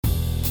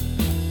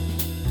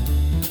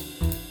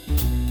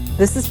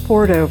This is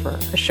Poured Over,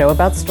 a show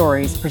about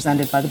stories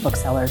presented by the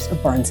booksellers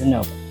of Barnes &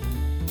 Noble.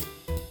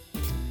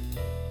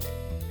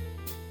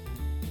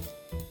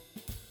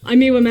 I'm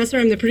Miwa Messer.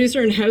 I'm the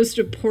producer and host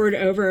of Poured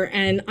Over,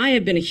 and I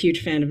have been a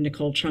huge fan of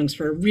Nicole Chung's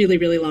for a really,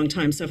 really long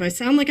time. So if I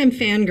sound like I'm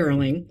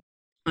fangirling,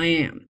 I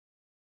am.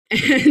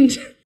 And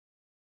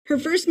her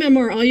first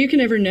memoir, All You Can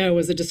Ever Know,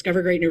 was a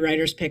Discover Great New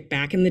Writers pick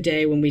back in the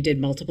day when we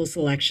did multiple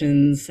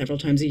selections several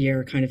times a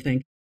year kind of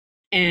thing.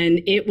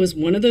 And it was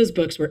one of those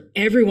books where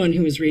everyone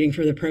who was reading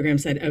for the program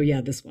said, oh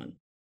yeah, this one.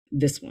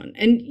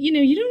 And,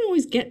 you don't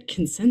always get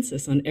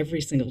consensus on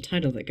every single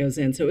title that goes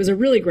in. So it was a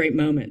really great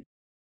moment.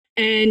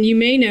 And you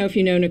may know, if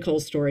you know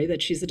Nicole's story,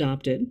 that she's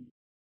adopted,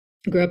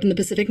 grew up in the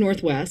Pacific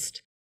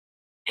Northwest.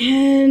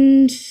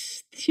 And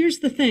here's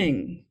the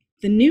thing.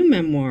 The new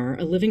memoir,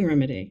 A Living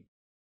Remedy,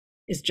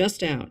 is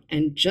just out.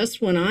 And just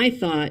when I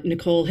thought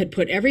Nicole had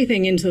put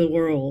everything into the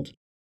world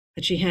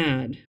that she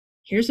had,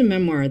 here's a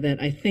memoir that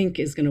I think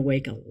is going to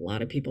wake a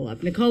lot of people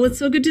up. Nicole, it's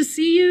so good to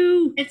see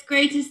you. It's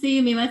great to see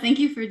you, Mima. Thank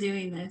you for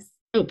doing this.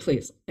 Oh,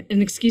 please.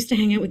 An excuse to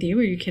hang out with you?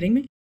 Are you kidding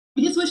me?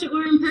 I just wish it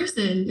were in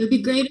person. It would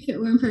be great if it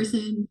were in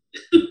person.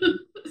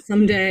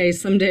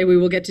 Someday we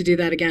will get to do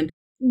that again.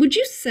 Would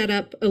you set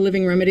up A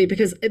Living Remedy?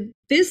 Because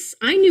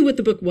I knew what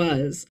the book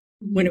was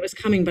when it was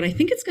coming, but I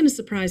think it's going to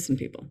surprise some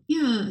people.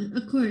 Yeah,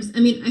 of course.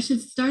 I mean, I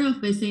should start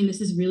off by saying this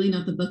is really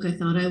not the book I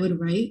thought I would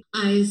write.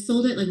 I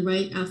sold it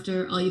right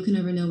after All You Can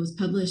Ever Know was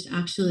published,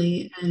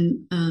 actually.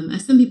 And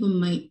as some people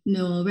might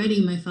know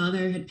already, my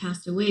father had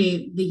passed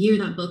away the year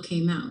that book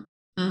came out,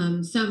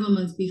 several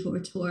months before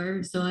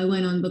tour. So I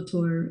went on book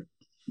tour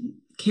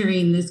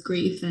carrying this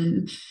grief,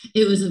 and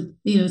it was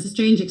a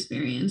strange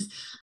experience.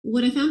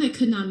 What I found I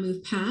could not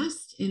move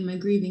past in my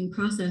grieving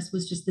process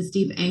was just this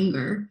deep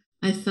anger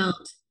I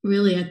felt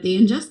really at the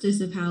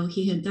injustice of how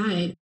he had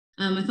died.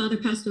 My father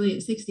passed away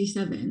at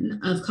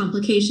 67 of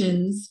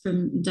complications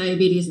from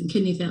diabetes and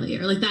kidney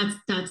failure.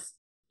 That's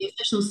the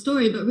official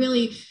story, but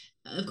really,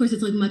 of course,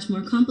 it's much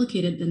more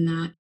complicated than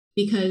that,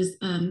 because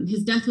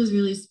his death was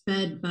really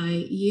sped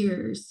by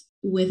years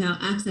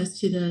without access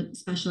to the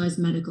specialized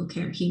medical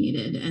care he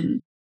needed.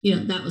 And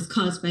that was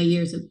caused by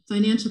years of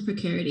financial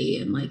precarity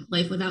and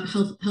life without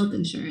health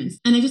insurance.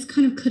 And I just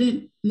kind of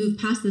couldn't move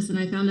past this. And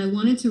I found I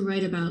wanted to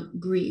write about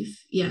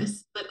grief,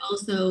 yes, but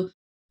also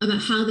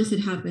about how this had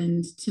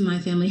happened to my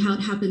family, how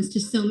it happens to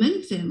so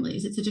many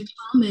families. It's such a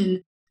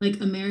common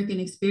American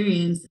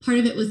experience. Part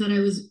of it was that I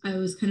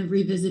was kind of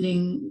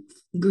revisiting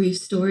grief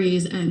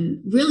stories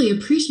and really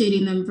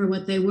appreciating them for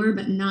what they were,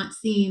 but not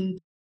seeing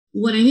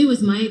what I knew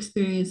was my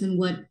experience and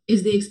what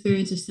is the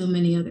experience of so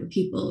many other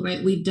people,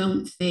 right? We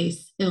don't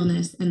face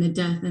illness and the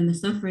death and the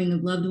suffering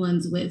of loved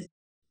ones with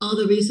all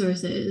the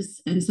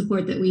resources and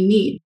support that we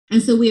need.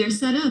 And so we are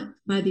set up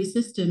by these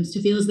systems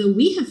to feel as though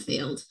we have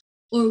failed,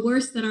 or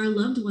worse, that our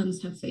loved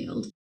ones have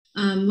failed,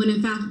 when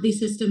in fact these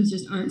systems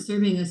just aren't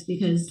serving us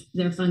because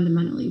they're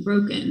fundamentally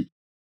broken.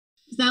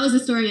 So that was the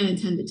story I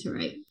intended to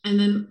write. And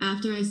then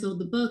after I sold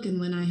the book and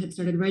when I had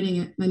started writing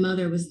it, my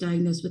mother was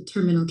diagnosed with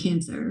terminal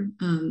cancer,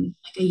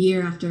 a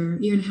year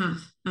and a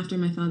half after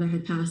my father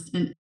had passed.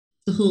 And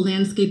the whole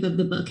landscape of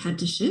the book had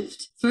to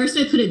shift. First,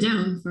 I put it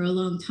down for a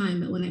long time,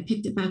 but when I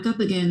picked it back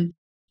up again,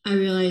 I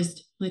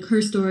realized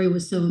her story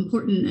was so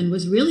important and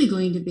was really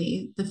going to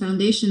be the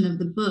foundation of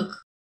the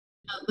book.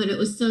 But it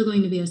was still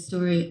going to be a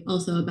story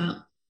also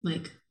about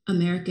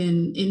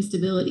American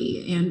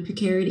instability and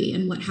precarity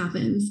and what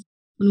happens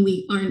when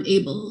we aren't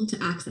able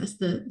to access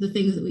the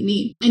things that we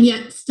need, and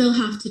yet still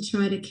have to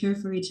try to care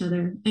for each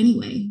other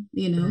anyway,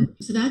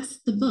 So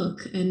that's the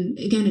book. And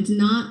again, it's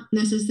not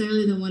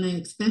necessarily the one I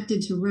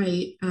expected to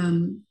write.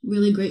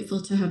 Really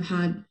grateful to have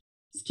had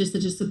just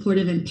such a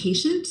supportive and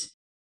patient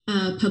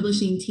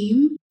publishing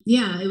team.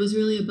 Yeah, it was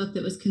really a book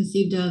that was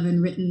conceived of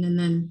and written and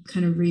then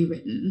kind of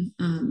rewritten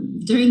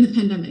during the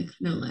pandemic,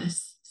 no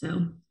less.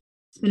 So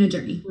it's been a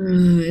journey.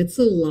 It's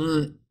a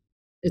lot.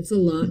 It's a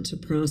lot to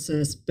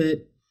process,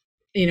 but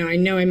I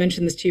know I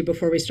mentioned this to you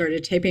before we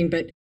started taping,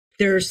 but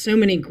there are so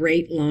many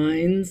great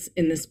lines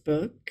in this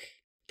book.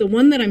 The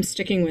one that I'm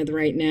sticking with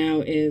right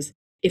now is,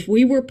 if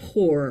we were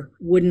poor,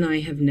 wouldn't I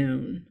have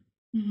known?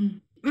 Mm-hmm.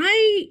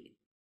 I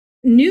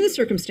knew the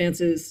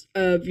circumstances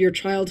of your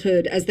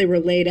childhood as they were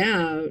laid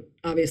out,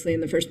 obviously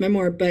in the first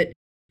memoir, but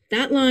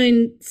that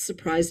line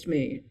surprised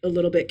me a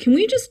little bit. Can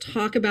we just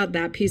talk about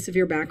that piece of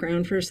your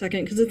background for a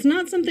second? Because it's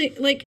not something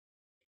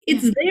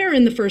it's there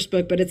in the first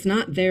book, but it's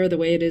not there the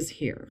way it is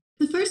here.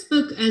 The first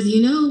book, as you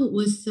know,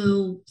 was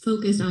so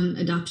focused on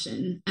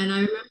adoption. And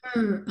I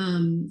remember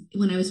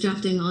when I was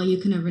drafting All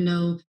You Can Ever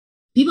Know,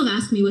 people have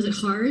asked me, was it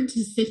hard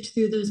to sift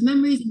through those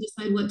memories and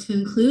decide what to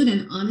include?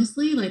 And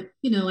honestly,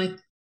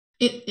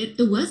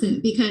 it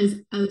wasn't, because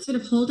I would sort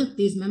of hold up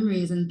these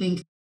memories and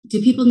think,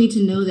 do people need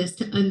to know this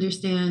to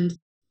understand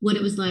what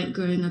it was like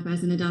growing up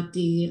as an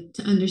adoptee,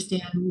 to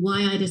understand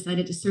why I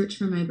decided to search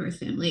for my birth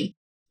family?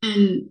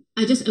 And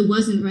I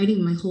wasn't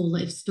writing my whole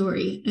life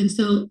story. And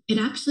so it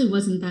actually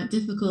wasn't that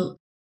difficult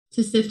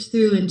to sift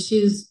through and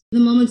choose the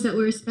moments that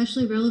were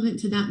especially relevant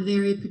to that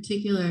very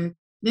particular,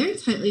 very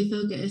tightly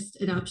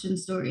focused adoption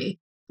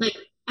story.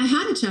 I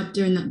had a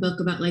chapter in that book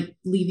about like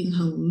leaving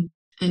home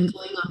and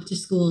going off to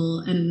school,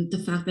 and the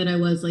fact that I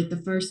was like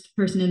the first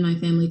person in my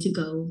family to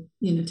go,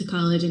 to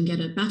college and get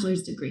a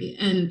bachelor's degree.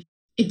 And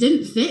it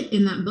didn't fit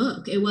in that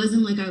book. It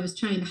wasn't like I was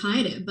trying to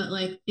hide it, but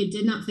like it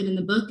did not fit in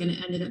the book and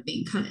it ended up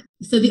being cut.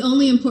 So the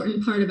only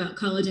important part about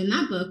college in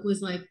that book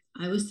was like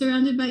I was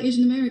surrounded by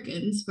Asian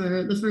Americans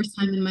for the first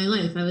time in my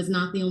life. I was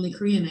not the only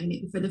Korean I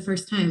knew for the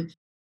first time.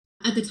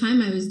 At the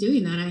time I was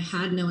doing that, I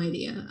had no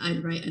idea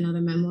I'd write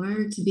another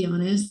memoir, to be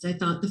honest. I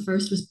thought the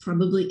first was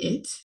probably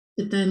it,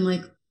 but then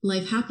like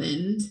life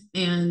happened.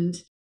 And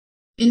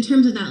in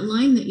terms of that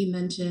line that you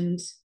mentioned,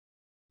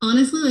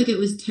 honestly, like it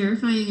was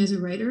terrifying as a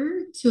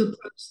writer to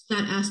approach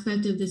that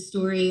aspect of this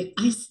story.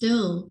 I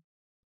still,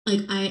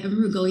 like, I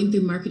remember going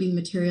through marketing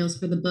materials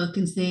for the book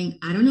and saying,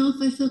 I don't know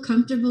if I feel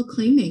comfortable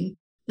claiming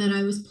that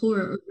I was poor,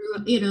 or,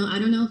 I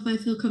don't know if I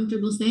feel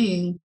comfortable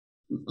saying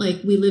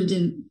like we lived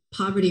in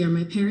poverty or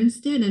my parents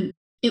did. And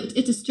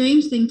it's a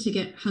strange thing to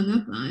get hung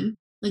up on.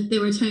 Like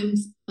there were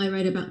times I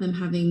write about them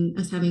having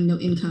us having no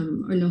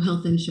income or no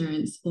health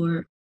insurance,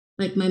 or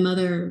like my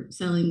mother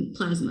selling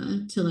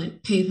plasma to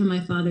like pay for my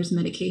father's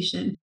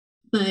medication.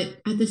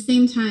 But at the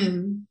same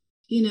time,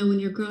 when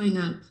you're growing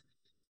up,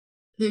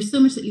 there's so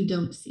much that you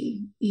don't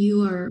see.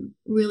 You are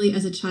really,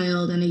 as a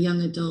child and a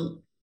young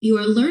adult, you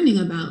are learning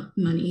about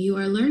money, you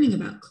are learning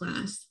about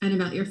class and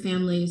about your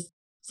family's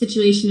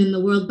situation in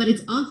the world, but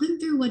it's often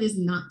through what is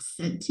not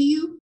said to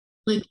you.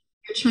 Like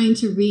you're trying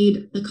to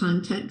read the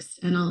context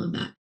and all of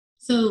that.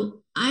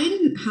 So I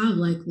didn't have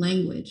like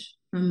language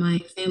from my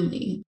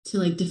family to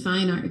like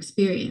define our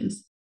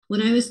experience.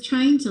 What I was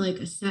trying to like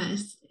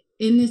assess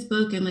in this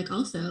book and like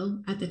also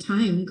at the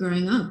time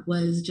growing up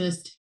was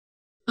just,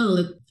 oh,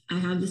 look, I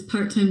have this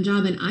part-time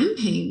job and I'm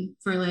paying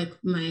for like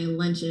my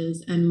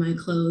lunches and my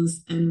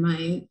clothes and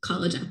my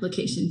college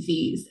application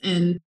fees.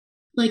 And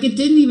like it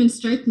didn't even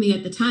strike me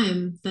at the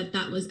time that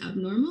that was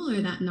abnormal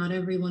or that not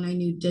everyone I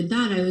knew did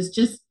that. I was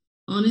just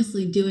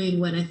honestly doing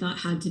what I thought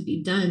had to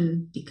be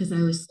done because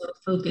I was so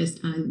focused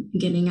on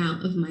getting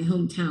out of my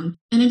hometown.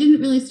 And I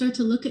didn't really start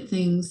to look at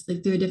things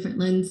like through a different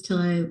lens till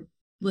I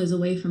was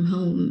away from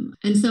home.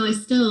 And so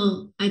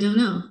I don't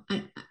know.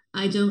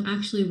 I don't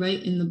actually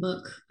write in the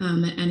book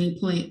at any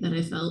point that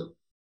I felt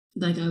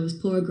like I was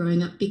poor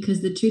growing up,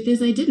 because the truth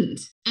is I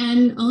didn't.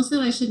 And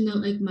also I should note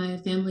like my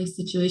family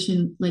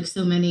situation, like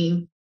so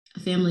many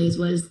families,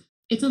 was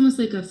it's almost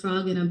like a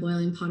frog in a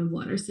boiling pot of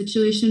water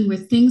situation where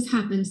things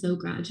happen so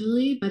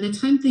gradually. By the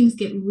time things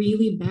get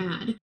really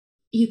bad,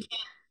 you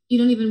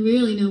don't even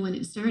really know when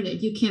it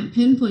started. You can't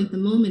pinpoint the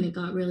moment it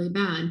got really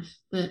bad,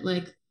 but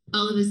like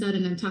all of a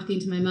sudden I'm talking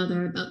to my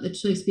mother about the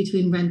choice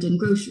between rent and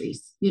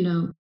groceries.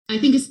 I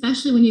think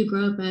especially when you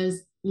grow up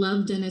as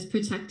loved and as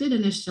protected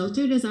and as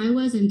sheltered as I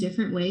was in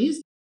different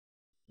ways,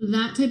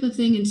 that type of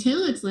thing,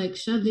 until it's like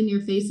shoved in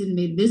your face and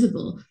made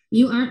visible,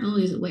 you aren't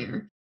always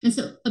aware. And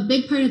so a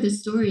big part of this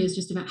story is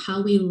just about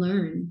how we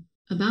learn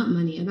about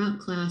money, about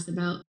class,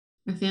 about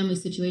our family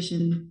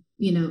situation,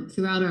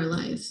 throughout our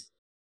lives.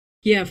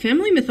 Yeah,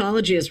 family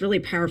mythology is really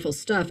powerful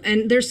stuff.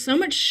 And there's so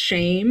much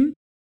shame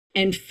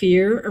and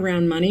fear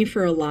around money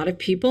for a lot of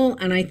people.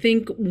 And I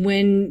think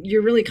when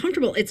you're really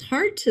comfortable, it's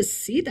hard to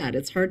see that.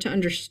 It's hard to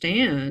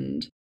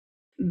understand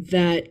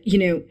that,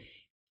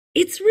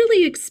 it's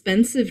really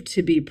expensive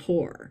to be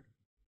poor.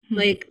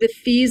 Like the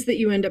fees that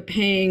you end up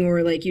paying,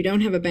 or like you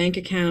don't have a bank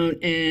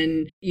account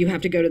and you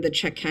have to go to the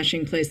check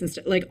cashing place and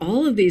stuff, like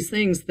all of these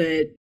things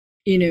that,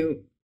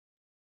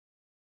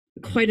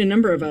 quite a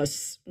number of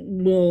us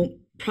will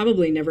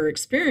probably never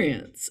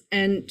experience.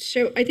 And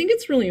so I think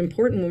it's really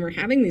important when we're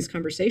having these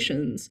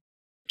conversations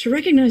to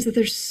recognize that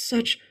there's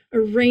such a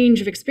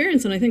range of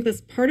experience. And I think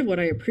that's part of what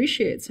I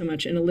appreciate so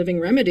much in A Living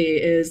Remedy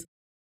is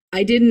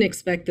I didn't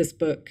expect this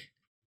book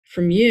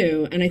from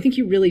you. And I think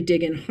you really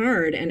dig in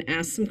hard and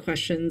ask some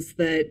questions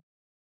that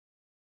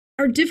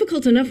are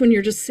difficult enough when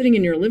you're just sitting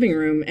in your living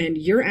room and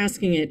you're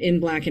asking it in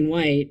black and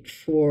white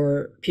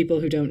for people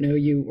who don't know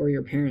you or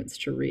your parents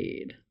to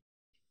read.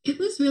 It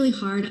was really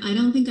hard. I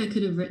don't think I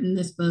could have written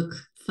this book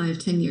 5,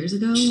 10 years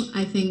ago.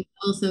 I think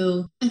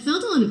also I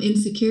felt a lot of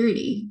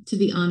insecurity, to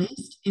be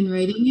honest, in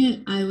writing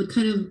it. I would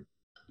kind of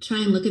try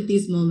and look at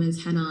these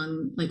moments head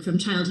on, like from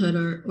childhood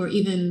or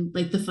even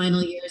like the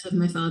final years of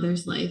my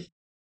father's life.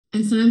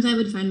 And sometimes I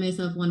would find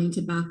myself wanting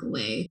to back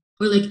away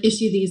or like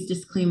issue these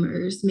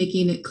disclaimers,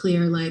 making it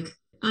clear, like,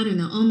 I don't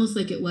know, almost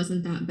like it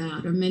wasn't that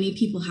bad or many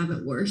people have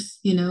it worse.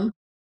 And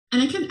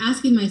I kept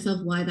asking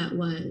myself why that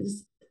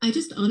was. I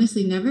just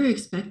honestly never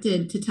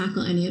expected to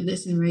tackle any of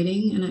this in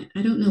writing. And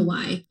I don't know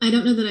why. I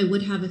don't know that I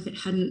would have if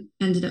it hadn't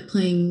ended up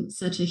playing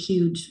such a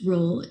huge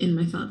role in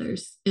my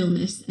father's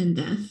illness and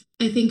death.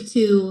 I think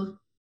too,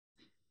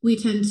 we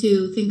tend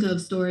to think of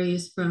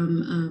stories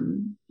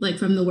from like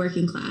from the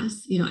working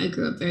class. I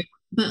grew up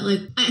but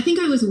like I think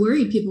I was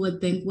worried people would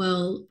think,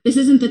 well, this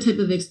isn't the type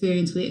of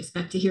experience we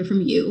expect to hear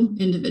from you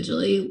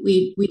individually.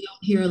 We don't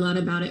hear a lot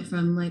about it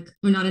from like,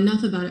 or not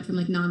enough about it from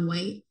like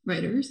non-white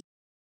writers.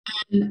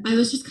 And I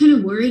was just kind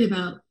of worried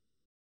about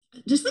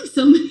just like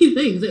so many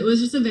things. It was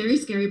just a very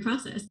scary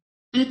process.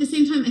 And at the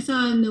same time, I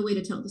saw no way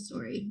to tell the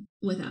story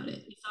without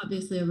it. It's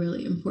obviously a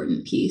really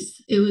important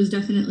piece. It was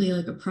definitely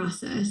like a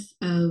process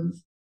of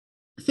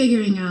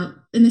figuring out,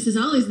 and this is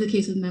always the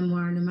case with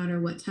memoir, no matter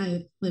what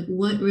type, like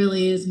what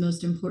really is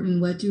most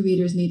important? What do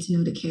readers need to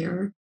know to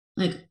care?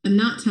 Like, I'm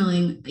not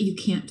telling, you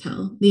can't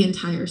tell the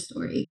entire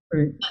story.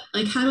 Right. But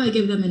like, how do I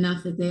give them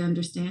enough that they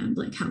understand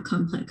like how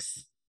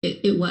complex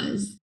it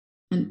was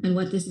and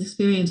what this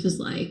experience was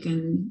like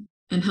and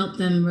help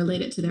them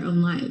relate it to their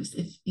own lives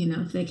if,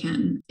 if they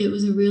can. It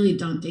was a really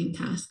daunting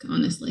task,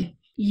 honestly.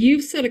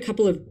 You've said a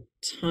couple of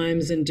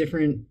times in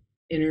different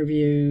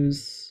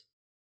interviews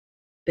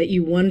that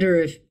you wonder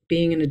if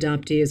being an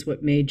adoptee is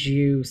what made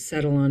you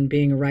settle on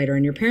being a writer.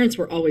 And your parents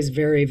were always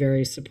very,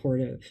 very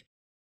supportive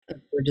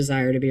of your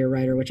desire to be a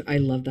writer, which I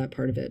love that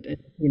part of it. And,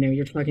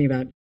 you're talking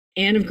about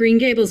Anne of Green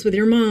Gables with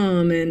your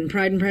mom and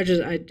Pride and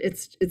Prejudice.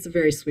 It's a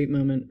very sweet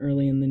moment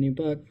early in the new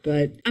book.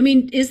 But I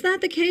mean, is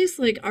that the case?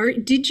 Like,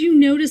 did you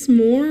notice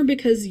more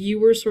because you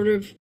were sort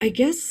of, I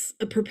guess,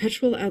 a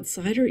perpetual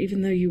outsider,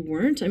 even though you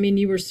weren't? I mean,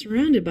 you were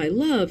surrounded by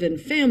love and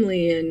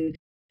family and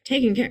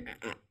taking care.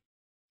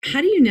 How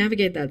do you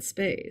navigate that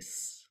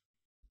space?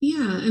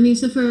 Yeah, I mean,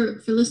 so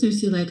for listeners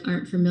who like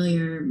aren't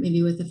familiar,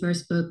 maybe with the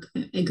first book,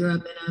 I grew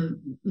up in a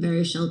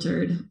very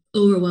sheltered,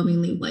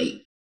 overwhelmingly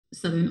white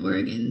Southern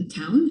Oregon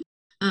town.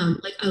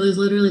 Like I was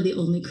literally the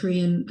only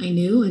Korean I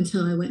knew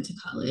until I went to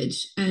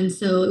college, and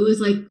so it was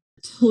like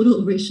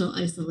total racial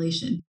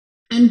isolation.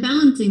 And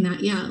balancing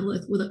that, yeah,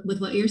 with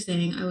what you're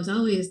saying, I was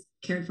always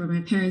cared for.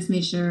 My parents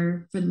made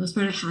sure, for the most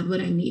part, I had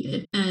what I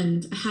needed,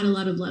 and I had a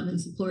lot of love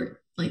and support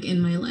like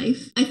in my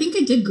life. I think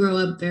I did grow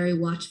up very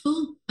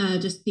watchful,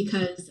 just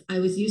because I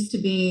was used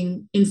to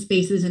being in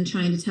spaces and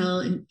trying to tell,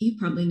 and you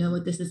probably know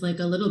what this is like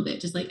a little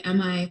bit, just like,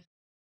 am I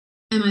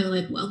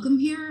like welcome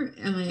here?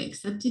 Am I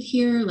accepted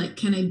here? Like,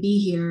 can I be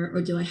here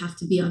or do I have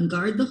to be on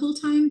guard the whole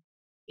time?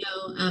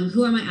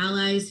 Who are my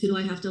allies? Who do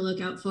I have to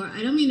look out for?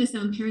 I don't mean to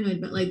sound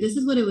paranoid, but like, this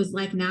is what it was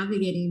like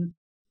navigating.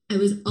 I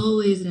was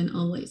always in an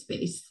all white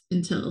space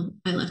until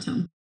I left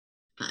home.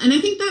 And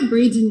I think that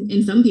breeds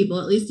in some people,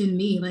 at least in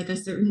me, like a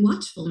certain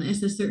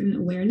watchfulness, a certain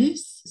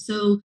awareness.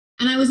 So,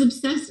 and I was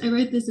obsessed. I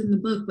write this in the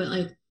book, but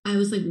like, I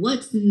was like,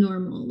 what's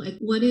normal? Like,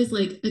 what is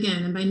like,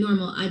 again, and by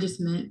normal, I just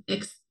meant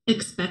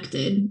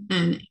expected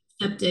and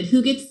accepted.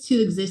 Who gets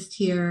to exist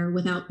here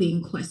without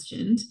being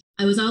questioned?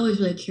 I was always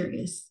really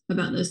curious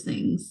about those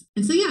things.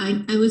 And so, yeah,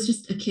 I was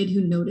just a kid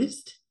who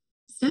noticed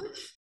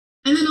stuff.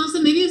 And then also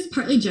maybe it's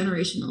partly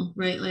generational,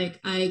 right? Like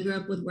I grew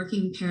up with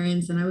working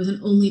parents and I was an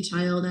only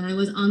child and I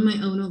was on my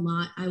own a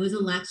lot. I was a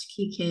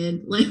latchkey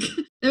kid. Like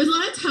there was a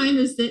lot of time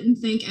to sit and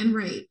think and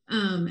write,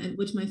 and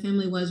which my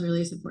family was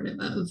really supportive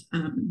of.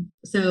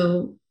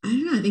 So I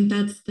don't know. I think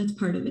that's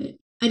part of it.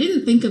 I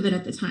didn't think of it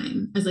at the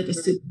time as like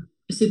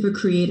a super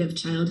creative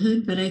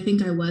childhood, but I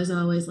think I was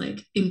always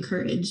like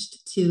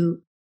encouraged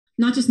to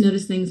not just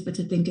notice things, but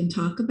to think and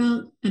talk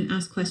about and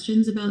ask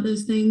questions about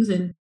those things.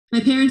 And my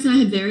parents and I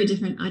had very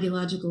different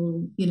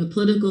ideological,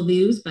 political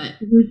views, but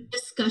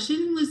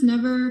discussion was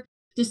never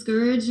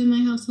discouraged in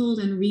my household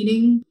and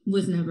reading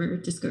was never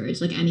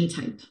discouraged, like any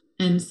type.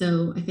 And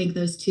so I think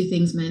those two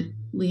things meant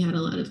we had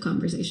a lot of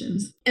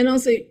conversations. And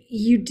also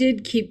you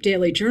did keep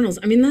daily journals.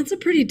 I mean, that's a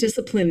pretty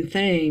disciplined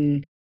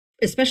thing,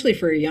 especially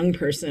for a young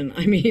person.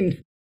 I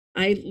mean,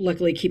 I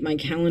luckily keep my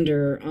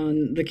calendar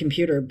on the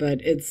computer, but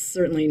it's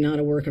certainly not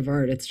a work of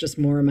art. It's just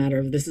more a matter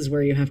of this is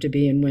where you have to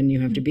be and when you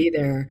have to be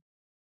there.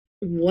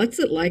 What's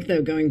it like,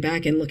 though, going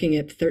back and looking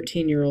at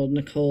 13-year-old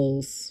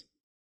Nicole's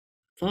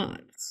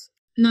thoughts?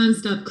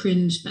 Nonstop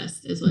cringe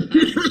fest is what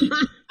that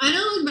is. I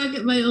don't look back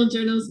at my old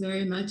journals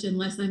very much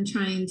unless I'm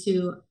trying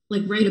to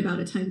like write about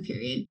a time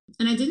period.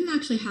 And I didn't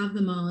actually have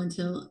them all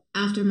until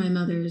after my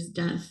mother's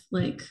death.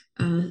 Like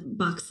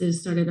boxes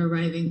started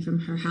arriving from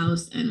her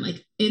house and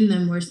like in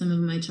them were some of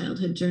my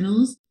childhood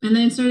journals. And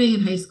then starting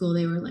in high school,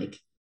 they were like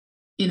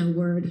in a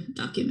Word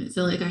document.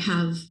 So like I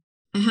have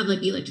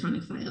like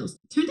electronic files.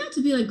 Turned out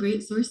to be like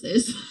great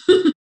sources.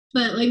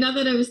 But like not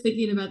that I was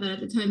thinking about that at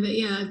the time, but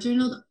yeah, I've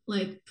journaled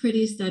like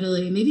pretty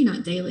steadily, maybe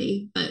not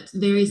daily, but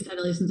very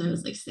steadily since I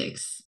was like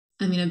 6.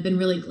 I mean, I've been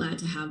really glad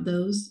to have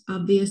those,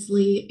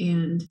 obviously.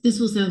 And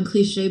this will sound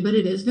cliche, but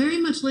it is very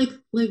much like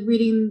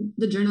reading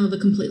the journal of a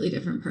completely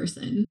different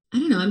person. I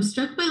don't know. I'm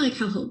struck by like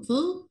how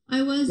hopeful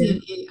I was. Yeah.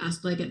 You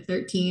asked like at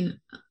 13.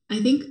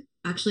 I think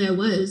actually I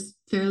was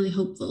fairly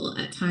hopeful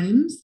at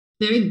times,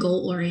 very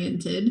goal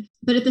oriented.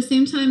 But at the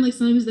same time, like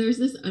sometimes there's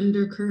this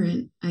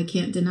undercurrent I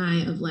can't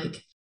deny of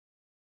like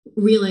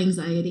real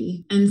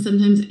anxiety and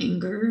sometimes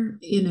anger,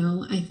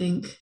 I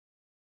think.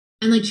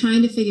 And like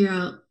trying to figure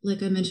out,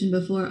 like I mentioned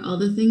before, all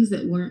the things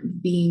that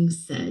weren't being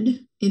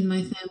said in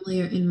my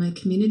family or in my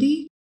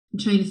community, and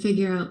trying to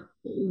figure out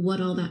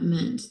what all that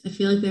meant. I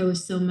feel like there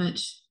was so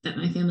much that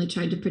my family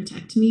tried to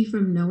protect me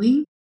from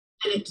knowing.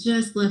 And it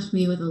just left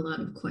me with a lot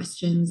of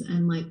questions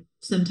and like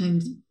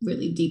sometimes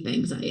really deep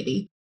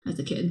anxiety as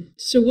a kid.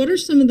 So what are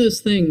some of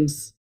those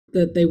things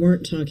that they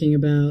weren't talking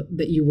about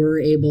that you were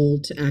able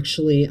to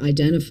actually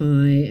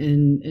identify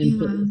and put in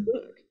the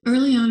book?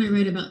 early on, I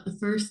read about the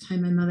first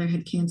time my mother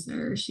had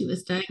cancer. She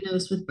was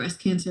diagnosed with breast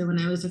cancer when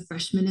I was a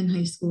freshman in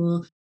high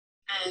school.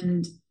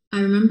 And I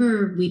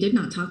remember we did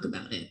not talk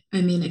about it.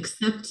 I mean,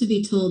 except to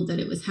be told that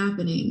it was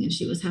happening and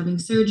she was having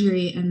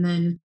surgery, and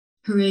then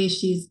hooray,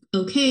 she's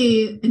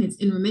okay and it's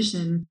in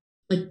remission.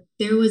 Like,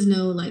 there was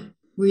no like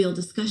real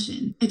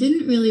discussion. I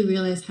didn't really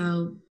realize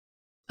how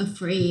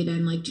afraid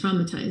and like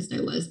traumatized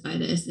I was by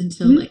this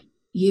until Mhm. like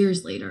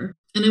years later.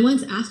 And I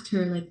once asked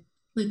her like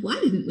why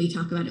didn't we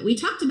talk about it? We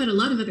talked about a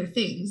lot of other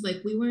things.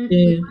 Like we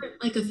Yeah.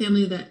 weren't like a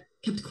family that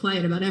kept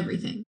quiet about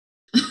everything.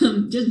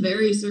 Just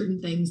very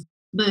certain things.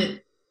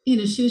 But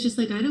she was just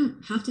like, I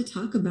don't have to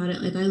talk about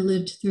it. Like, I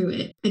lived through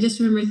it. I just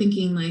remember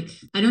thinking, like,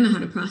 I don't know how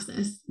to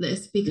process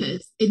this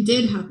because it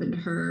did happen to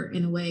her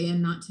in a way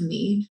and not to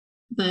me.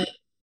 But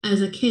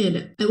as a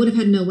kid, I would have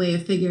had no way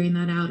of figuring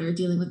that out or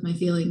dealing with my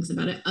feelings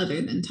about it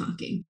other than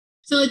talking.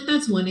 So, like,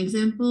 that's one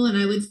example. And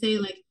I would say,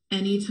 like,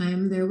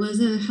 anytime there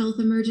was a health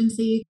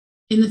emergency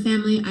in the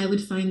family, I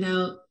would find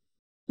out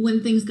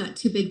when things got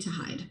too big to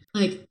hide.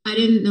 Like, I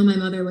didn't know my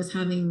mother was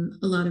having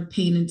a lot of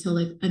pain until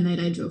like a night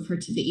I drove her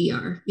to the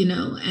ER,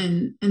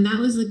 and that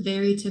was like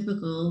very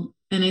typical.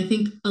 And I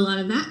think a lot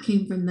of that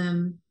came from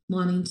them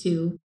wanting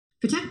to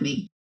protect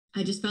me.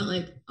 I just felt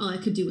like all I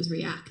could do was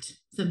react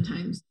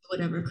sometimes to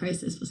whatever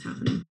crisis was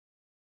happening.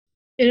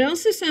 It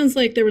also sounds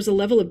like there was a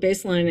level of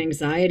baseline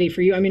anxiety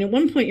for you. I mean, at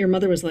one point, your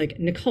mother was like,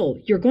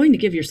 Nicole, you're going to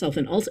give yourself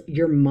an ulcer.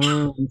 Your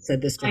mom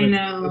said this to I her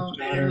teenage know,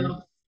 I daughter.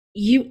 know.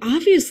 You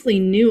obviously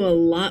knew a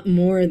lot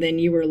more than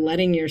you were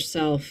letting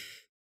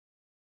yourself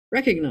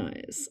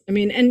recognize. I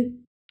mean, and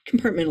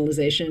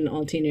compartmentalization,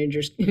 all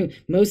teenagers,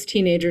 most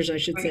teenagers, I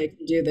should say, Right.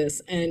 can do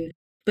this.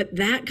 But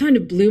that kind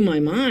of blew my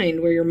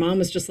mind where your mom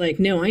was just like,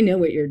 no, I know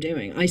what you're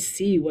doing. I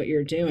see what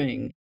you're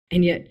doing.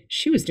 And yet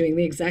she was doing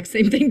the exact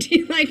same thing to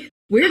you. Like,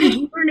 where did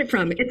you learn it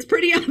from? It's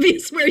pretty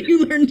obvious where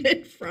you learned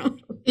it from.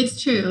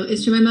 It's true.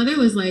 It's true. My mother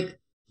was like,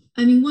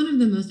 I mean, one of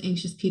the most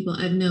anxious people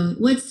I've known.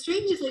 What's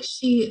strange is like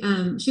she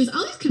was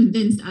always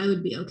convinced I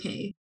would be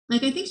okay.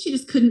 Like, I think she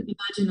just couldn't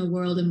imagine a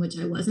world in which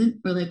I wasn't,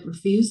 or like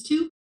refused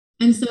to.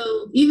 And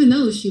so even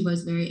though she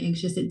was very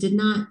anxious, it did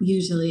not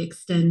usually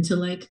extend to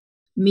like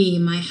me,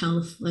 my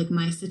health, like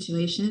my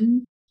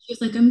situation. She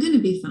was like, I'm gonna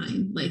be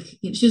fine. Like,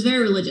 she was very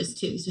religious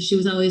too. So she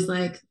was always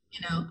like,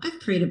 I've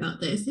prayed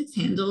about this. It's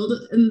handled.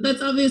 And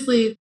that's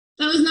obviously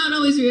that was not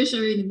always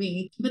reassuring to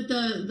me. But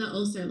the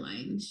ulcer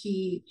line,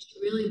 she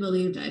really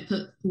believed I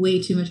put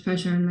way too much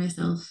pressure on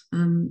myself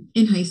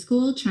in high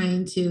school,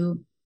 trying to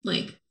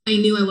like I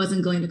knew I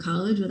wasn't going to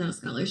college without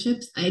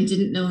scholarships. I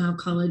didn't know how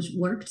college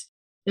worked.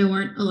 There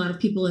weren't a lot of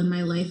people in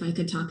my life I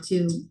could talk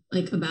to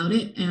like about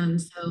it,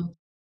 and so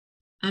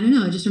I don't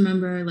know. I just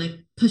remember like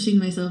pushing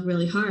myself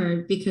really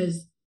hard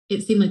because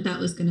it seemed like that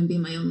was going to be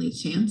my only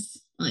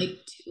chance,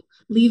 like to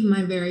leave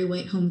my very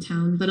white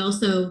hometown, but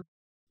also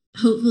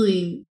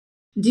hopefully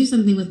do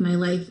something with my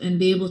life and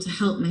be able to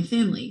help my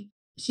family.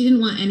 She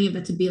didn't want any of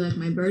that to be like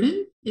my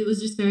burden. It was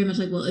just very much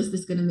like, well, is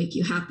this going to make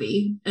you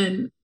happy?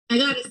 And I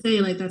got to say,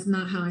 like, that's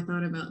not how I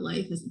thought about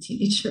life as a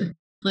teenager.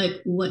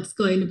 Like, what's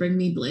going to bring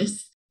me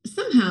bliss?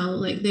 Somehow,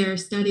 like, their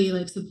steady,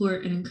 like,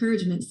 support and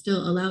encouragement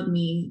still allowed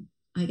me,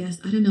 I guess,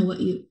 I don't know what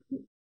you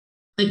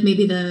like,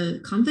 maybe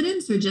the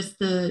confidence or just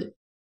the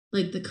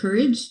like the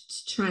courage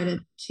to try to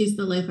chase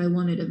the life I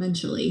wanted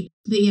eventually.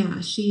 But yeah,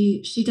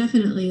 she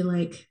definitely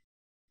like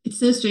it's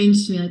so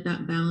strange to me, like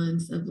that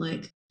balance of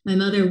like my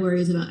mother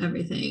worries about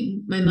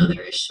everything. My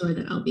mother is sure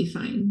that I'll be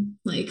fine.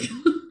 Like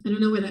I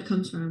don't know where that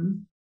comes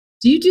from.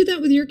 Do you do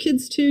that with your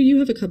kids too? You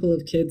have a couple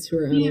of kids who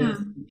are Yeah,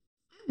 adolescents.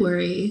 I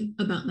worry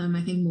about them.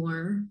 I think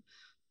more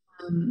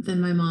than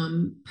my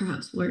mom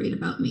perhaps worried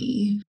about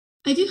me.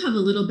 I do have a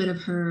little bit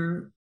of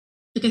her.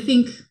 Like, I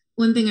think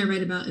one thing I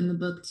write about in the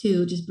book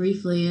too, just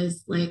briefly,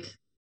 is like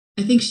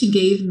I think she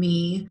gave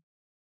me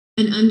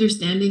an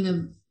understanding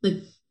of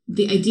like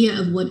the idea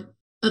of what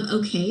of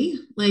okay.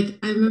 Like,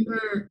 I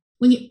remember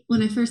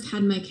when I first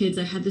had my kids,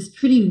 I had this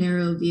pretty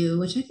narrow view,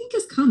 which I think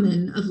is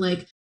common, of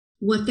like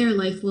what their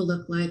life will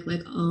look like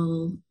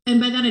all, and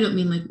by that I don't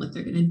mean like what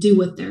they're gonna do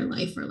with their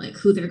life or like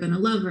who they're gonna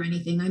love or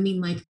anything. I mean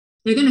like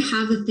they're gonna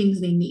have the things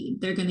they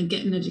need. They're gonna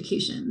get an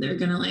education. They're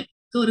gonna like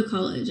go to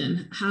college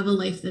and have a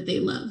life that they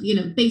love,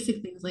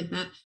 basic things like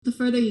that. The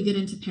further you get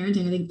into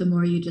parenting, I think the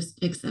more you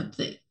just accept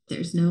that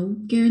there's no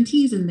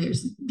guarantees and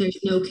there's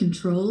no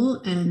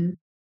control. And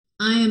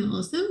I am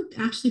also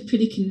actually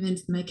pretty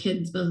convinced my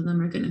kids, both of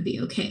them, are going to be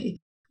okay.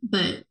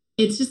 But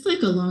it's just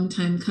like a long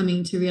time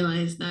coming to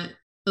realize that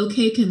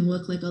okay can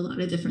look like a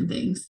lot of different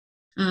things.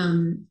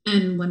 And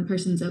one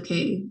person's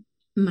okay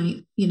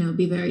might,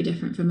 be very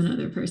different from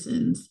another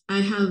person's. I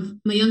have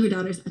my younger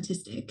daughter's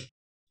autistic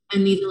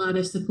and needs a lot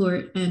of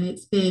support. And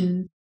it's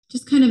been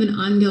just kind of an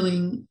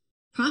ongoing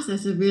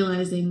process of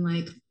realizing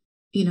like,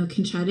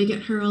 can try to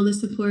get her all the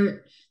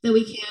support that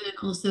we can. And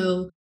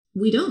also,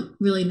 we don't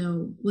really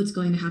know what's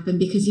going to happen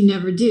because you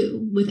never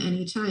do with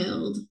any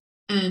child.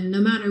 And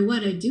no matter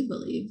what, I do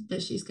believe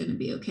that she's going to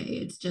be okay.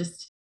 It's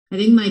just, I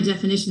think my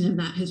definition of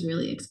that has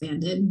really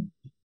expanded.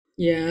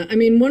 Yeah. I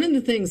mean, one of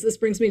the things, this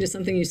brings me to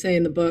something you say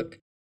in the book.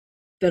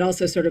 that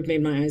also sort of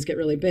made my eyes get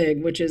really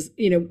big, which is,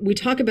 we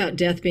talk about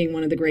death being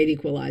one of the great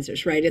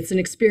equalizers, right? It's an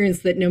experience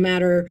that no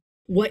matter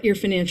what your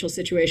financial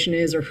situation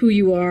is or who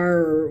you are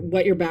or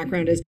what your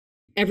background is,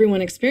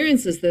 everyone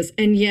experiences this.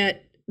 And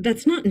yet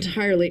that's not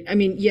entirely, I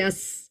mean,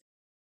 yes,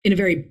 in a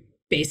very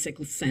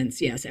basic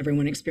sense, yes,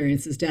 everyone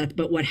experiences death,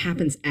 but what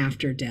happens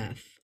after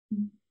death?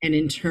 And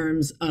in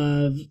terms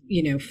of,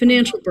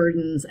 financial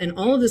burdens and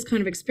all of this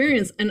kind of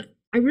experience. And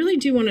I really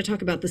do want to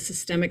talk about the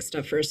systemic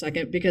stuff for a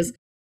second, because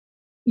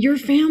your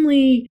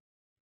family,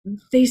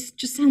 they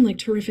just sound like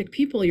terrific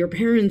people, your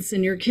parents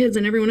and your kids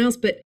and everyone else,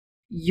 but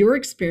your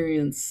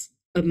experience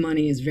of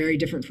money is very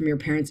different from your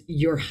parents.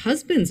 Your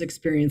husband's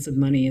experience of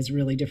money is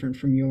really different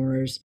from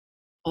yours.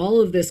 All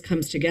of this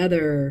comes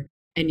together,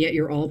 and yet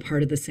you're all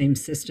part of the same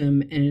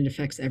system, and it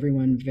affects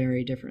everyone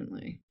very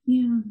differently.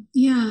 Yeah.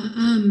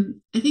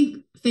 I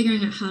think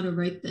figuring out how to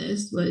write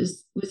this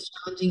was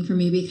challenging for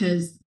me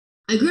because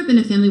I grew up in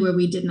a family where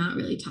we did not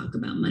really talk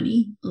about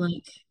money.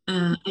 Like,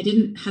 I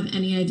didn't have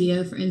any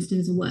idea, for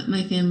instance, what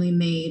my family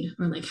made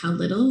or like how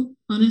little,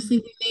 honestly,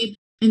 we made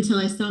until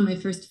I saw my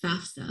first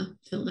FAFSA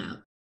filled out.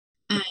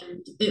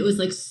 And it was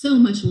like so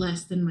much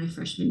less than my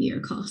freshman year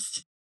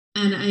cost.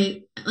 And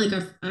I like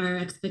our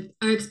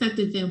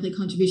expected family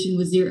contribution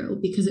was zero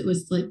because it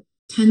was like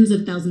tens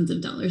of thousands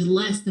of dollars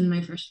less than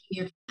my freshman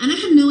year. And I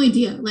had no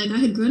idea. Like I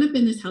had grown up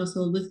in this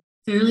household with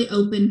fairly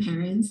open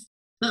parents,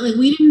 but like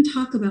we didn't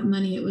talk about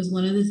money. It was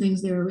one of the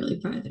things they were really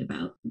private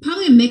about.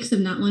 Probably a mix of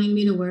not wanting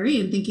me to worry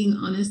and thinking,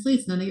 honestly,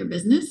 it's none of your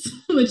business,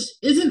 which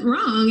isn't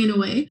wrong in a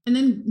way. And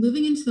then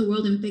moving into the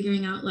world and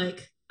figuring out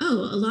like,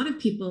 oh, a lot of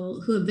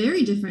people who are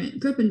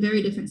grew up in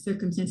very different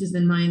circumstances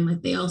than mine,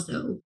 like they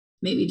also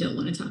maybe don't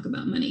want to talk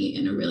about money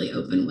in a really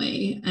open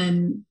way.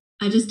 And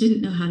I just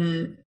didn't know how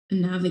to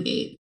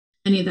navigate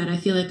any of that. I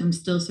feel like I'm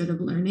still sort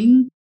of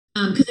learning.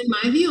 Because in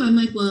my view, I'm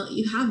like, well,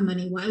 you have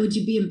money. Why would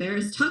you be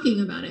embarrassed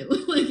talking about it?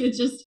 Like it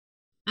just,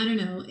 I don't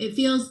know. It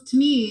feels to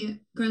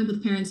me, growing up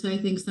with parents who I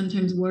think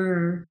sometimes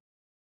were,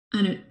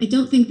 I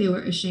don't think they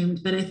were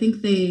ashamed, but I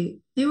think they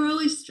were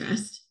always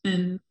stressed.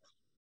 And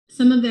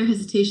some of their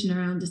hesitation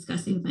around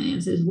discussing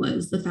finances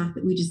was the fact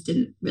that we just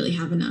didn't really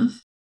have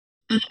enough.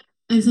 And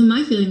and so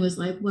my feeling was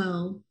like,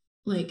 well,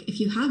 like if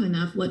you have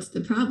enough, what's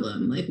the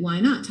problem? Like, why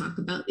not talk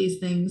about these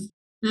things?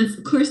 And that's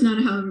of course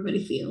not how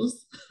everybody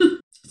feels.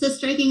 So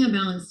striking a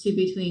balance too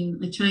between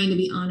like trying to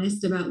be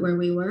honest about where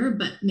we were,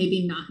 but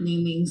maybe not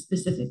naming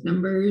specific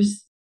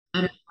numbers.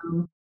 I don't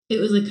know. It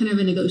was like kind of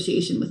a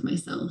negotiation with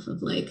myself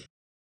of like,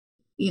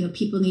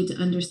 people need to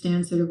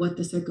understand sort of what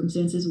the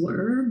circumstances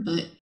were,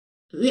 but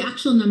the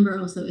actual number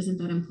also isn't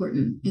that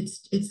important.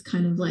 It's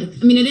kind of like,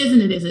 I mean, it is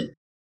and it isn't,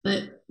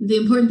 but the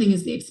important thing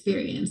is the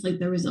experience, like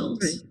the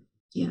results. Right.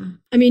 Yeah.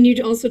 I mean,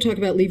 you also talk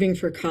about leaving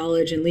for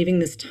college and leaving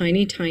this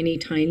tiny, tiny,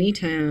 tiny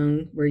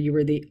town where you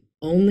were the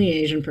only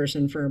Asian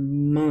person for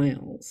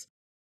miles.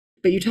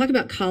 But you talk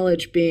about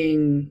college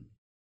being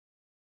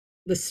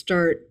the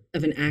start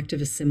of an act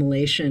of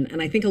assimilation.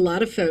 And I think a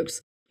lot of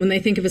folks, when they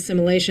think of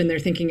assimilation, they're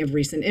thinking of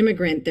recent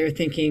immigrant, they're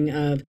thinking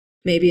of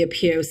maybe a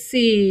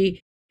POC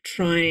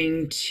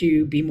trying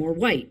to be more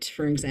white,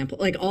 for example,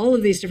 like all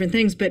of these different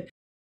things. But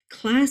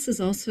class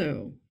is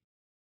also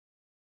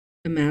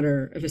a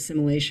matter of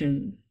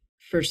assimilation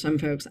for some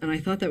folks. And I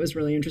thought that was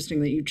really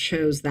interesting that you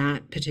chose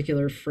that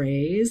particular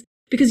phrase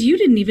because you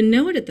didn't even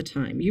know it at the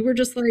time. You were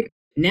just like,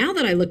 now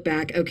that I look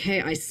back,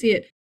 okay, I see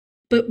it.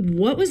 But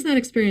what was that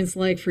experience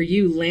like for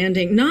you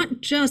landing, not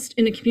just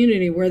in a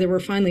community where there were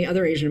finally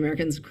other Asian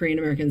Americans, Korean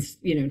Americans,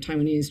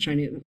 Taiwanese,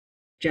 Chinese,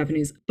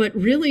 Japanese, but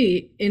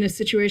really in a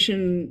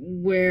situation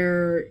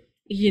where,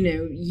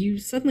 you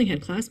suddenly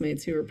had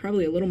classmates who were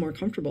probably a little more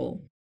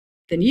comfortable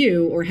than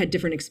you or had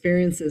different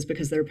experiences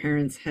because their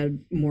parents had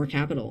more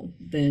capital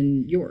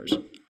than yours?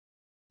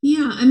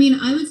 Yeah, I mean,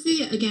 I would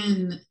say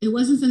again, it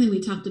wasn't something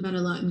we talked about a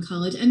lot in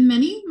college, and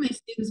many of my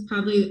students,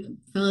 probably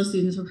fellow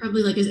students, were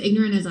probably like as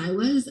ignorant as I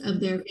was of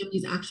their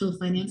family's actual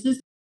finances.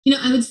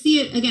 I would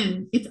see it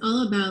again. It's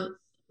all about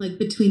like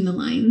between the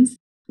lines.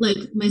 Like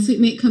my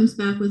suite mate comes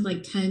back with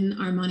like 10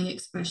 Armani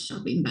Express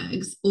shopping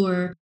bags,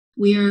 or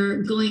we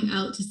are going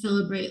out to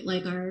celebrate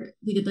like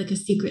we did like a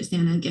secret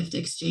Santa gift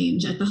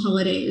exchange at the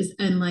holidays,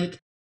 and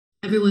like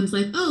everyone's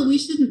like, oh, we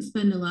shouldn't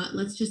spend a lot.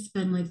 Let's just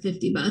spend like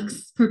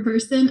 $50 per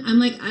person. I'm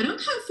like, I don't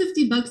have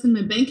 $50 in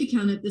my bank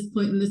account at this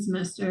point in the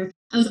semester.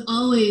 I was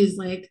always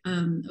like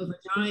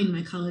overdrawing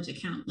my college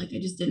account. Like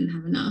I just didn't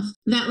have enough.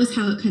 That was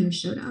how it kind of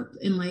showed up.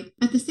 And like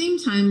at the same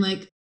time,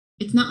 like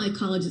it's not like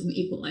college is an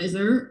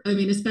equalizer. I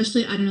mean,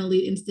 especially at an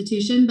elite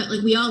institution, but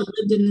like we all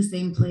lived in the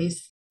same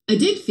place. I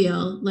did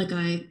feel like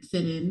I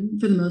fit in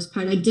for the most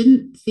part. I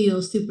didn't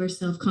feel super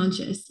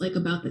self-conscious like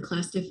about the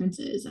class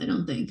differences, I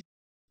don't think.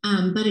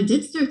 But I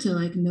did start to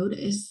like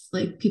notice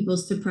like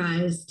people's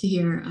surprise to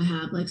hear I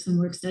have like some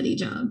work study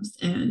jobs.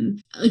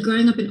 And like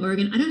growing up in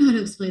Oregon, I don't know how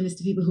to explain this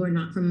to people who are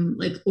not from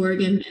like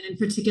Oregon and in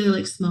particular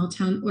like small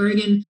town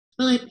Oregon,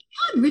 but like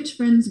I had rich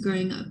friends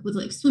growing up with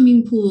like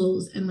swimming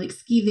pools and like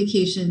ski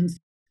vacations.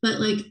 But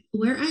like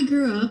where I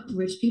grew up,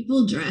 rich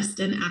people dressed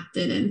and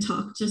acted and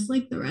talked just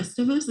like the rest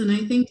of us. And I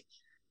think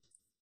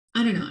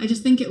I don't know. I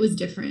just think it was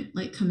different,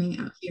 like coming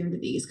out here to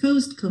the East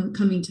Coast,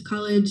 coming to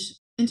college.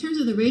 In terms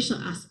of the racial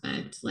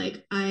aspect,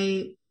 like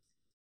I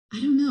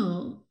don't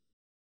know.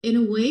 In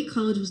a way,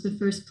 college was the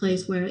first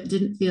place where it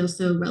didn't feel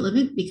so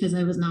relevant because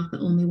I was not the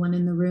only one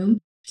in the room.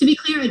 To be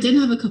clear, I did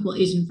have a couple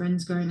Asian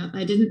friends growing up.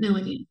 I didn't know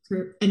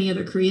any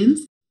other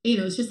Koreans. You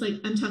know, it's just like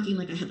I'm talking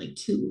like I had like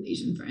two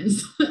Asian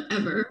friends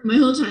ever my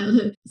whole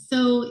childhood.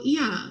 So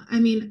yeah, I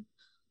mean,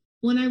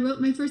 when I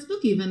wrote my first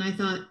book, even I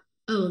thought,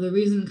 oh, the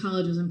reason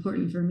college was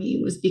important for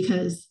me was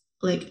because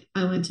like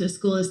I went to a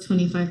school as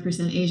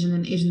 25% Asian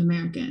and Asian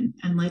American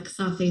and like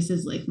saw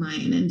faces like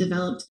mine and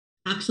developed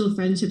actual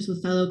friendships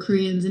with fellow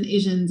Koreans and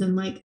Asians. And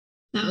like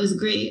that was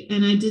great.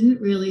 And I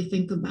didn't really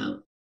think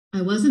about,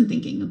 I wasn't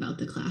thinking about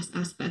the class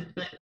aspect,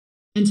 but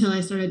until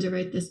I started to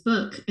write this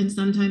book. And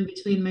sometime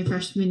between my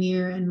freshman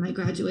year and my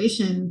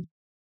graduation,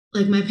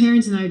 like my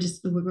parents and I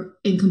just were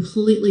in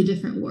completely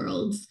different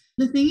worlds.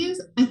 The thing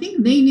is, I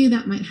think they knew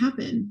that might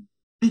happen.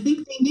 I think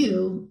they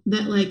knew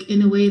that, like,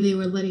 in a way, they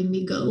were letting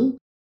me go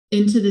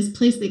into this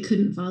place they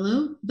couldn't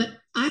follow. But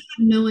I had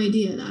no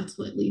idea that's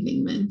what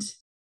leaving meant.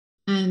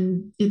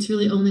 And it's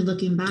really only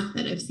looking back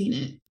that I've seen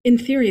it. In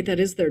theory,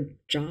 that is their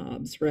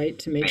jobs, right?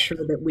 To make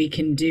sure that we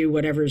can do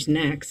whatever's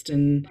next.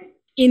 And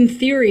in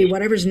theory,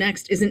 whatever's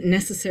next isn't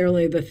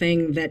necessarily the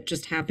thing that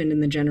just happened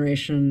in the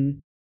generation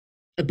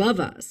above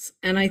us.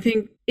 And I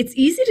think it's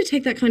easy to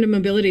take that kind of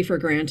mobility for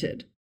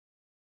granted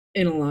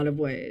in a lot of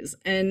ways.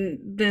 And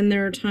then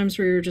there are times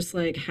where you're just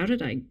like, how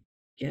did I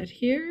get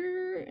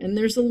here? And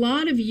there's a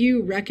lot of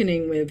you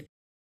reckoning with,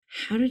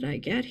 how did I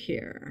get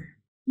here?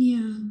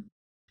 Yeah.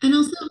 And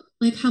also,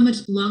 like, how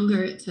much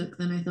longer it took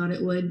than I thought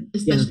it would,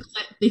 especially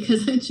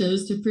because I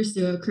chose to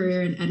pursue a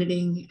career in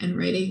editing and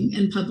writing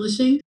and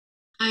publishing.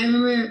 I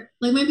remember,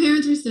 like, my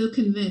parents were so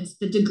convinced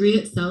the degree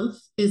itself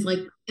is like,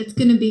 it's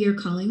going to be your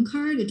calling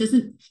card. They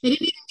didn't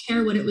even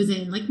care what it was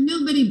in. Like,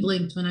 nobody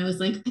blinked when I was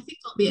like, I think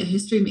I'll be a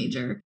history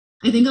major.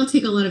 I think I'll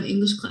take a lot of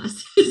English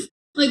classes.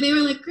 Like, they were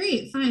like,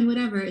 great, fine,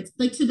 whatever. It's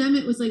like, to them,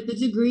 it was like, the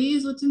degree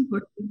is what's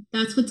important.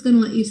 That's what's going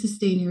to let you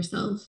sustain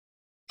yourself,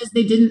 because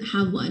they didn't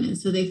have one. And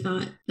so they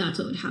thought that's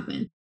what would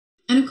happen.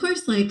 And of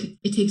course, like,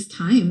 it takes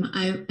time.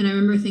 I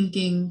remember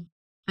thinking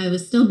I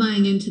was still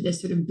buying into this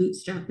sort of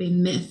bootstrapping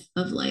myth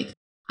of like,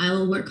 I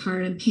will work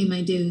hard and pay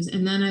my dues,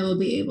 and then I will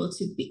be able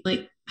to be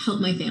like help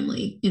my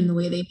family in the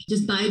way they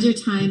just bide your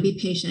time, be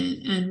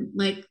patient. And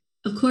like,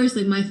 of course,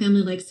 like my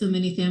family, like so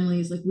many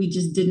families, like we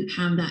just didn't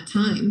have that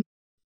time.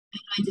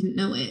 And I didn't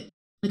know it.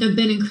 Like I've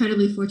been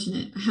incredibly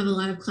fortunate. I have a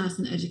lot of class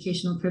and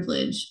educational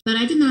privilege, but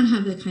I did not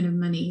have the kind of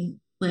money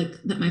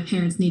like that my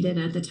parents needed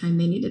at the time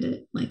they needed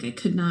it. Like I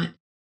could not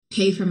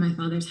pay for my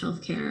father's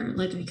health care.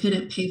 Like I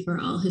couldn't pay for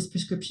all his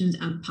prescriptions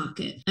out of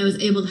pocket. I was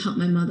able to help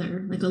my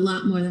mother like a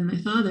lot more than my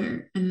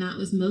father. And that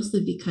was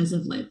mostly because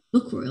of like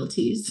book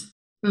royalties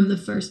from the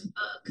first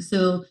book.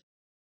 So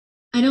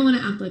I don't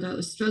want to act like I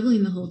was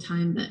struggling the whole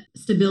time, but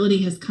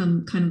stability has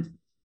come kind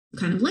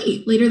of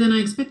later than I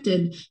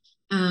expected.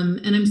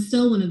 And I'm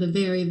still one of the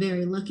very,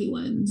 very lucky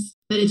ones,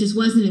 but it just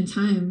wasn't in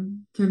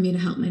time for me to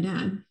help my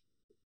dad.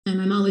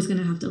 And I'm always going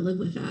to have to live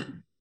with that.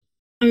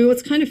 I mean,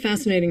 what's kind of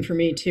fascinating for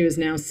me, too, is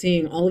now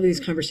seeing all of these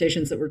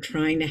conversations that we're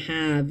trying to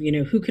have, you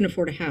know, who can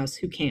afford a house,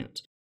 who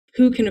can't,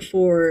 who can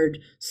afford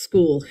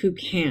school, who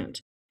can't.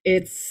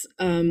 It's,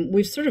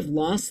 we've sort of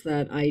lost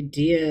that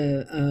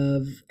idea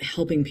of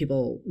helping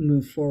people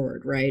move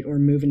forward, right? Or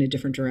move in a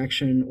different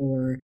direction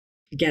or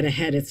get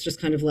ahead. It's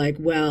just kind of like,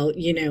 well,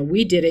 you know,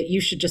 we did it,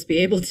 you should just be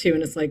able to.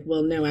 And it's like,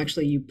 well, no,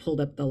 actually, you pulled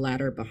up the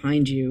ladder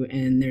behind you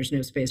and there's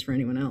no space for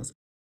anyone else.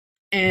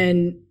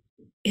 And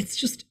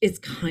it's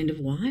kind of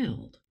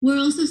wild. We're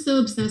also so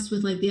obsessed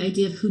with like the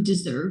idea of who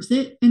deserves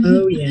it and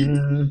who doesn't.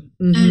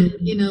 Mm-hmm. And,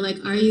 you know, like,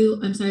 are you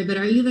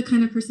the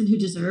kind of person who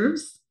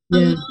deserves a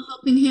little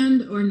helping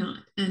hand or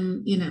not?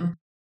 And, you know,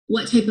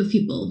 what type of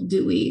people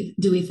do we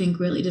think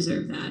really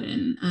deserve that?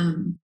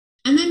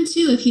 And then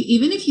too,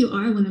 even if you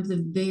are one of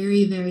the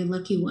very, very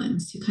lucky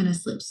ones who kind of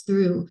slips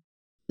through,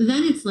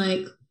 then it's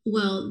like,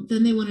 well,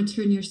 then they want to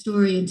turn your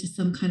story into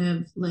some kind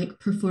of like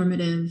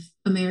performative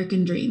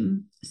American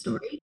dream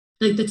story.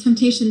 Like the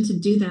temptation to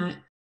do that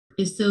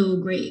is so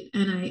great.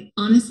 And I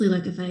honestly,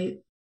 like if I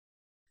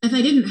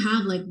didn't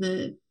have like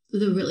the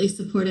really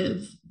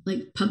supportive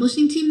like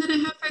publishing team that I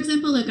have, for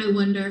example, like I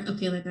wonder,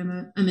 okay, like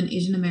I'm an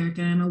Asian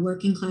American, I'm a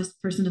working class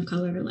person of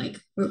color, like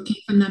or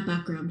came from that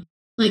background.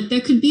 Like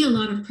there could be a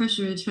lot of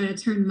pressure to try to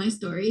turn my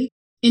story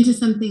into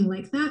something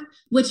like that,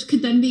 which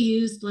could then be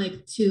used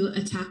like to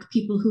attack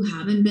people who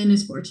haven't been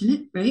as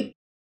fortunate, right?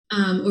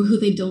 Or who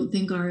they don't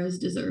think are as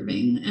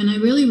deserving. And I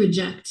really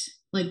reject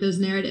like those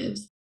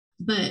narratives.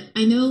 But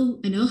I know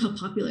how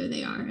popular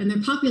they are, and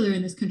they're popular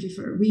in this country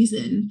for a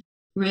reason,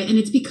 right? And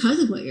it's because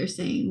of what you're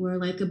saying. We're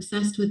like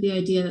obsessed with the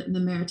idea that the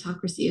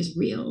meritocracy is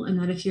real,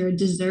 and that if you're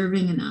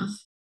deserving enough,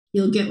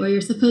 you'll get where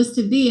you're supposed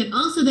to be. And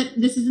also that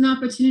this is an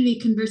opportunity,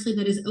 conversely,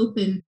 that is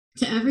open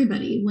to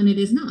everybody when it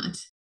is not.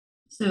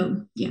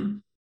 So, yeah.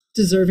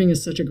 Deserving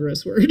is such a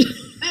gross word.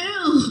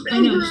 I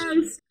know.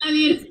 I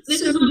mean, It's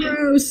this so is why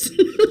gross.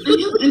 I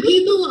know, and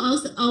people will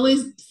also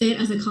always say it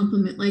as a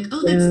compliment, like,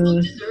 "Oh, that's so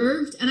Yeah.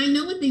 deserved." And I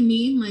know what they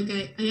mean. Like,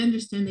 I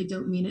understand they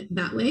don't mean it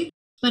that way,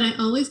 but I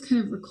always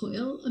kind of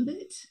recoil a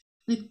bit,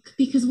 like,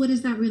 because what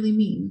does that really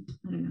mean?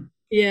 I don't know.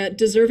 Yeah,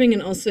 deserving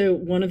and also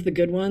one of the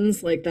good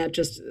ones, like that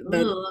just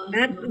Oh,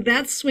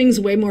 that swings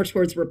way more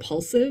towards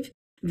repulsive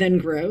than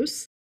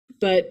gross.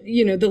 But,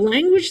 the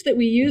language that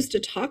we use to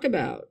talk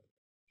about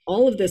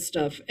all of this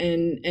stuff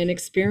and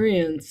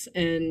experience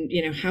and,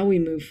 how we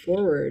move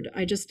forward.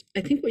 I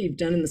think what you've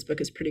done in this book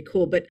is pretty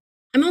cool, but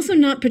I'm also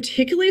not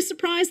particularly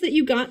surprised that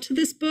you got to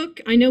this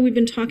book. I know we've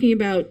been talking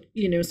about,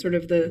 sort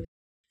of the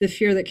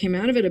fear that came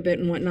out of it a bit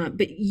and whatnot,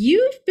 but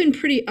you've been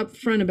pretty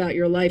upfront about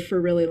your life for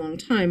a really long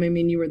time. I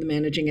mean, you were the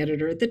managing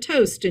editor at The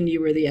Toast and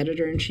you were the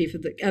editor in chief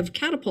of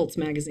Catapults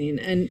magazine.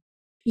 And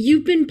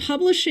you've been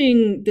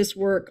publishing this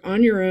work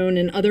on your own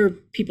and other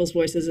people's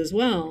voices as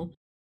well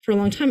for a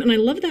long time. And I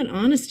love that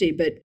honesty,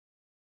 but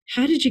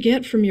how did you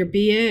get from your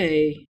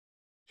BA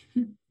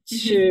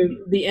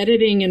to the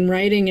editing and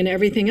writing and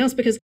everything else?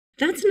 Because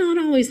that's not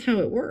always how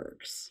it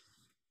works.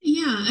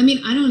 yeah. I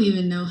mean, I don't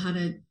even know how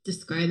to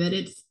describe it.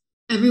 It's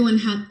everyone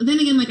has, then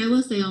again, like I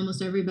will say,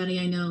 almost everybody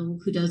I know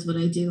who does what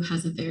I do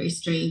has a very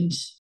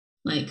strange,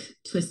 like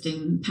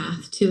twisting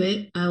path to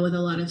it, with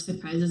a lot of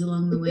surprises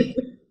along the way.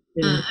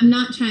 Yeah. I'm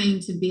not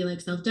trying to be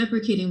like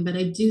self-deprecating, but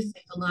I do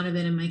think a lot of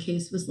it in my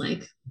case was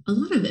like a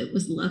lot of it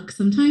was luck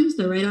sometimes,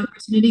 the right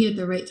opportunity at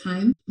the right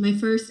time. My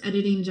first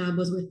editing job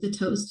was with The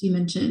Toast, you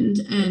mentioned,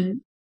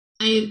 and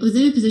I was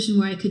in a position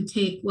where I could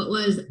take what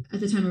was at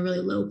the time a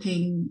really low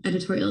paying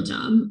editorial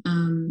job,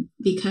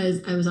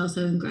 because I was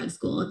also in grad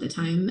school at the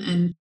time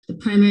and the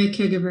primary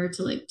caregiver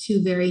to like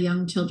two very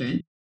young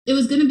children. It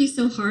was going to be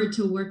so hard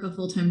to work a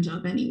full time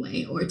job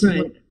anyway, or to work,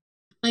 Right.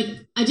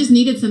 like I just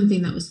needed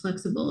something that was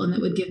flexible and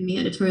that would give me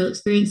editorial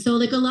experience. So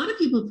like a lot of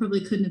people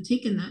probably couldn't have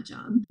taken that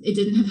job. It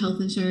didn't have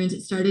health insurance.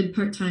 It started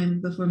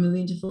part-time before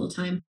moving to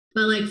full-time.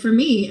 But like for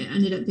me, it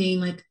ended up being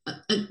like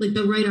like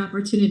the right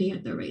opportunity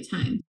at the right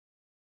time.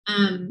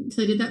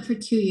 So I did that for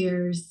 2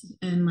 years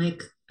and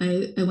like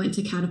I went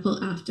to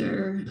Catapult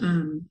after.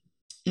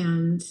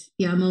 And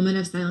yeah, a moment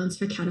of silence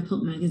for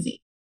Catapult magazine.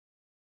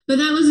 But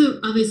that was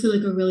obviously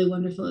like a really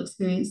wonderful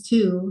experience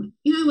too.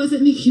 I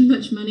wasn't making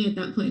much money at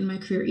that point in my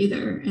career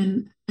either.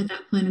 And at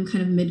that point, I'm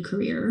kind of mid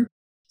career.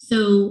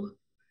 So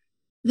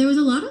there was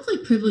a lot of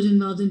like privilege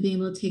involved in being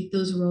able to take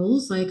those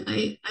roles. Like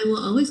I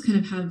will always kind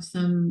of have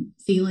some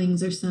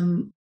feelings or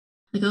some,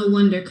 like I'll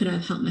wonder, could I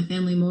have helped my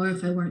family more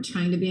if I weren't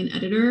trying to be an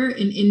editor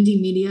in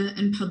indie media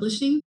and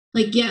publishing?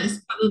 Like,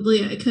 yes,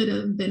 probably I could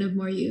have been of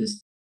more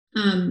use.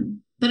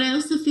 But I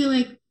also feel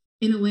like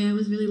in a way I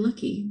was really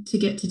lucky to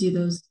get to do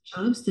those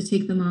jobs, to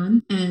take them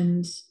on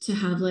and to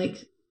have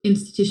like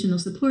institutional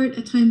support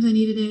at times I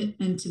needed it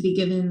and to be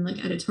given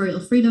like editorial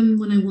freedom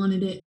when I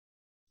wanted it.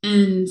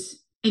 And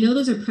I know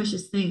those are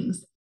precious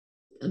things.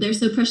 They're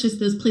so precious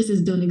those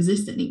places don't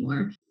exist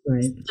anymore.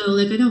 Right. So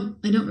like I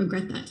don't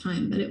regret that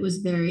time, but it was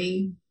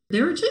very,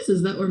 there were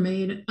choices that were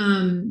made.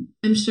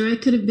 I'm sure I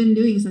could have been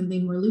doing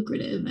something more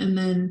lucrative. And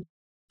then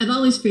I've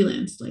always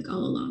freelanced like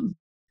all along.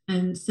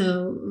 And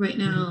so right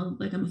now,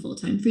 like I'm a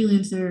full-time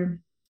freelancer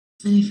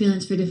and I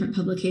freelance for different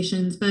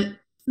publications, but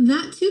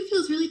that too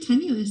feels really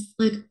tenuous.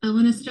 Like I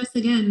want to stress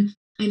again,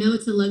 I know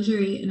it's a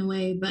luxury in a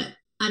way, but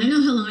I don't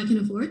know how long I can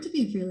afford to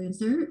be a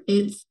freelancer.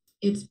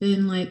 It's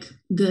been like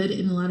good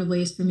in a lot of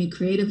ways for me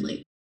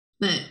creatively.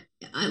 But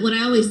what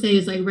I always say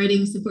is like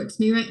writing supports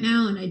me right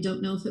now, and I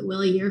don't know if it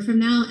will a year from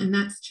now. And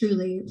that's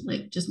truly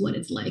like just what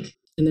it's like.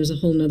 And there's a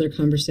whole nother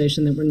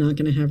conversation that we're not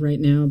going to have right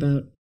now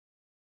about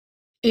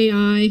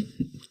AI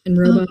and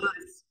robots.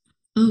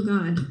 Oh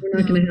God. We're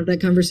not going to have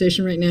that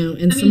conversation right now.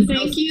 And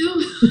thank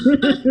you.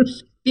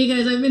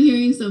 Because I've been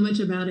hearing so much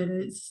about it.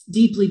 It's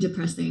deeply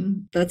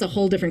depressing. That's a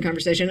whole different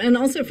conversation. And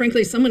also,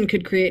 frankly, someone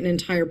could create an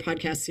entire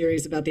podcast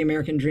series about the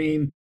American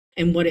dream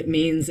and what it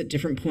means at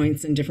different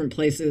points in different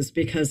places,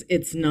 because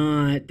it's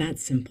not that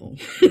simple.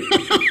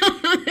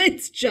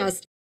 It's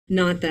just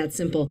not that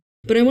simple.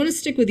 But I want to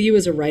stick with you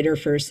as a writer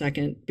for a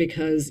second,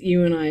 because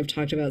you and I have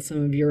talked about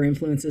some of your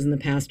influences in the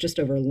past just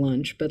over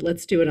lunch, but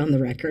let's do it on the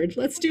record.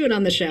 Let's do it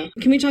on the show.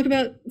 Can we talk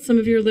about some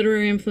of your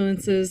literary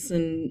influences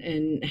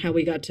and how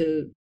we got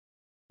to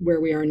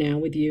where we are now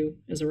with you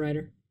as a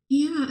writer?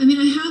 Yeah, I mean,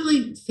 I have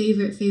like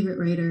favorite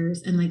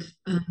writers and like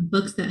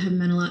books that have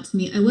meant a lot to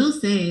me. I will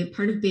say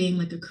part of being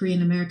like a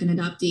Korean American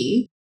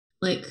adoptee,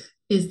 like,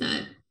 is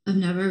that I've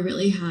never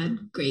really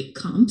had great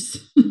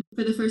comps.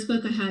 For the first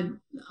book, I had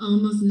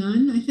almost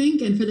none, I think.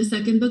 And for the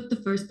second book,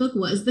 the first book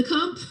was the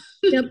comp.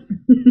 Yep.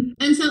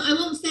 And so I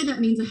won't say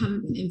that means I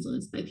haven't been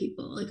influenced by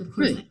people. Like, of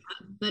course I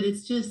have. But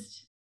it's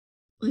just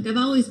like I've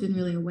always been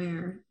really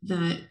aware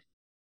that,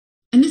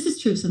 and this is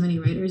true of so many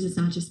writers, it's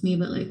not just me,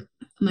 but like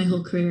my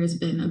whole career has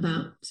been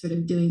about sort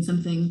of doing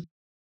something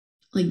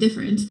like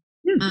different.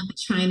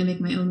 Trying to make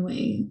my own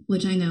way,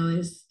 which I know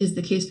is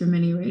the case for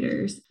many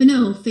writers. But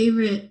no,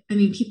 favorite, I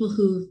mean, people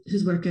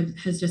whose work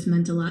has just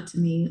meant a lot to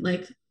me.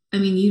 Like, I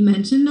mean, you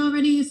mentioned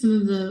already some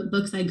of the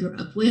books I grew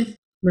up with,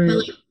 Right. but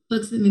like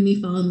books that made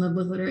me fall in love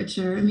with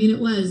literature. I mean, it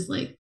was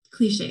like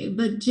cliche,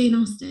 but Jane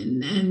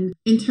Austen. And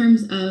in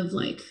terms of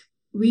like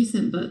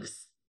recent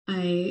books,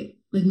 I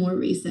like more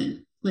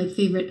recent, like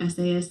favorite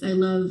essayists. I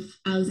love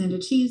Alexander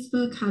Chee's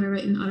book, How to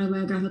Write an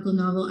Autobiographical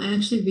Novel. I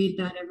actually read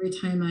that every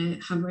time I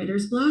have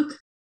writer's block.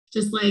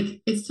 Just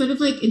like it's sort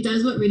of like it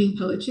does what reading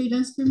poetry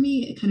does for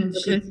me. It kind of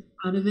shakes me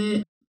out of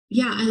it.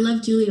 Yeah, I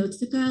love Julie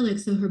Otsuka, like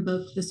so her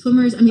book, The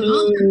Swimmers. I mean,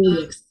 all of her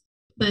books,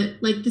 but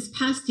like this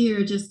past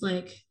year, just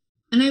like,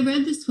 and I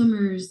read The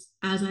Swimmers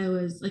as I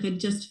was like I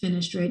just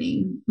finished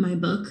writing my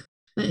book,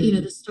 but you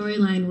know the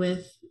storyline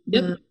with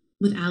the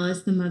with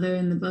Alice, the mother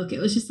in the book, it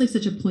was just like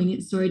such a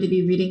poignant story to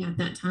be reading at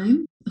that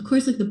time. Of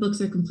course, like the books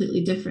are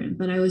completely different,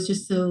 but I was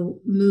just so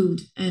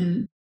moved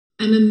and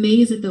I'm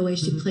amazed at the way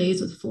she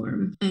plays with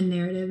form and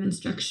narrative and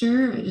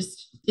structure.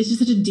 It's just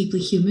such a deeply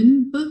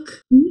human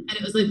book. And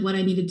it was like what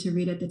I needed to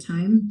read at the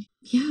time.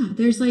 Yeah,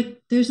 there's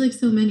like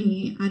so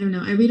many. I don't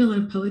know. I read a lot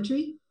of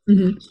poetry.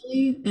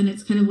 Actually, and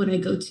it's kind of what I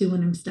go to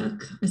when I'm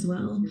stuck as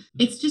well.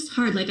 It's just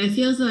hard. Like I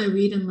feel as though I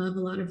read and love a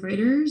lot of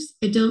writers.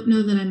 I don't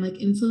know that I'm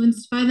like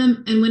influenced by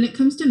them. And when it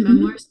comes to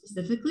memoir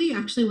specifically,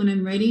 actually when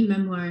I'm writing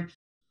memoir,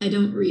 I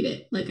don't read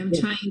it. Like I'm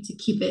trying to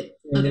keep it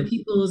other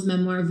people's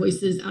memoir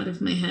voices out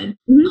of my head.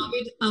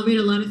 I'll read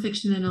a lot of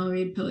fiction and I'll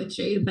read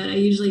poetry, but I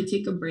usually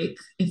take a break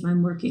if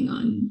I'm working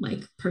on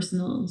like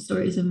personal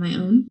stories of my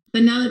own.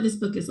 But now that this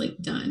book is like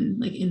done,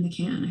 like in the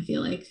can, I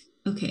feel like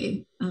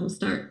okay, I will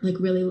start like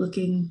really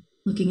looking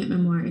at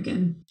memoir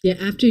again. Yeah,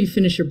 after you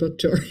finish your book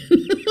tour.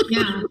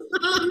 Yeah.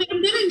 Well, I mean,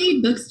 I'm gonna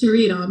need books to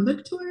read on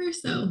book tour,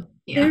 so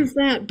yeah. There's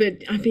that,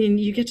 but I mean,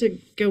 you get to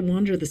go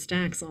wander the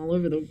stacks all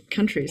over the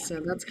country,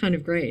 so that's kind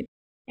of great.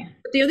 Yeah.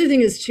 But the other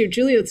thing is too,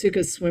 Julie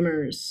Otsuka's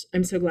Swimmers.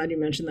 I'm so glad you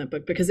mentioned that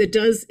book because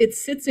it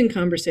sits in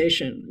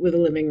conversation with A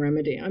Living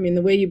Remedy. I mean,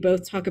 the way you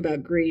both talk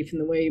about grief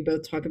and the way you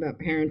both talk about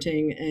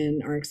parenting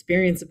and our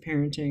experience of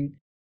parenting.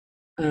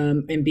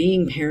 And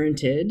being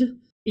parented.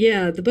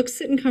 Yeah, the books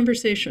sit in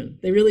conversation.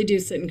 They really do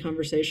sit in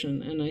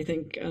conversation. And I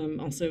think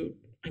also,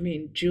 I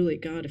mean, Julie,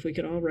 God, if we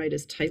could all write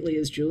as tightly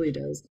as Julie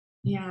does.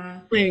 Yeah.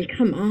 I mean,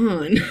 come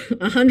on.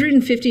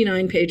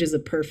 159 pages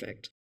of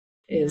perfect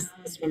is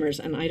The Swimmers.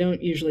 And I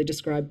don't usually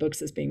describe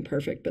books as being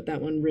perfect, but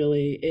that one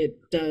really, it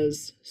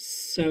does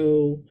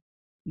so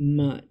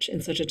much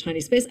in such a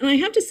tiny space. And I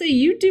have to say,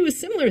 you do a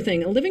similar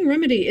thing. A Living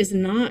Remedy is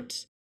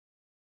not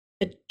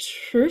a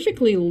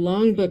terrifically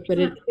long book, but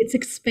it's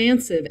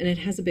expansive and it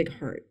has a big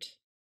heart.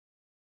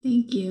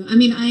 Thank you. I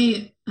mean,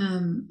 I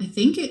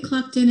think it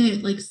clocked in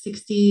at like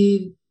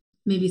 60,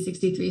 maybe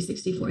 63,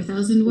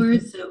 64,000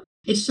 words. So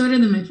it's shorter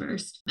than my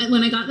first.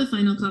 When I got the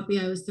final copy,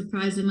 I was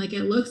surprised. I'm like,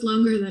 it looks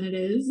longer than it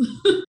is.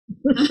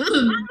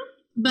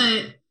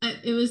 But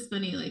it was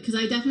funny, like, because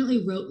I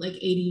definitely wrote like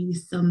 80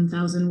 some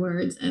thousand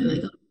words and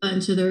like a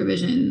bunch of the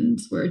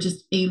revisions were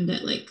just aimed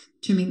at like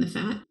trimming the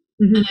fat.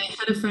 And I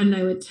had a friend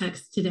I would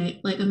text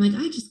today, like, I'm like,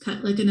 I just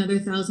cut like another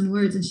 1,000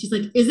 words. And she's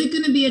like, is it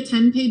going to be a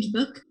 10-page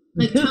book?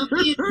 Like, tell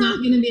me it's not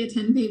going to be a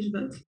 10-page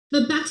book.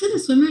 But back to The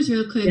Swimmers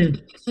real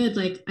quick.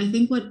 Like, I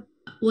think what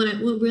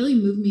really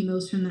moved me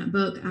most from that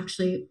book,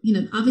 actually, you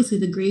know, obviously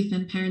the grief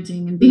and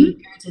parenting and being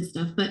parented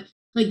stuff, but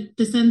like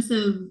the sense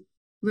of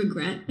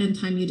regret and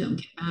time you don't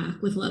get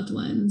back with loved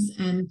ones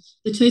and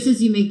the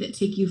choices you make that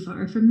take you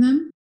far from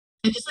them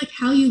and just like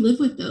how you live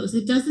with those.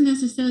 It doesn't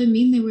necessarily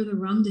mean they were the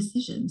wrong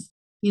decisions.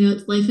 You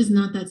know, life is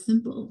not that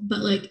simple,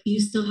 but like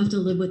you still have to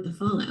live with the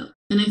fallout.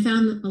 And I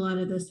found a lot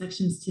of those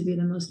sections to be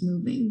the most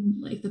moving,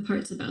 like the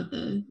parts about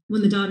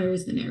when the daughter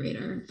is the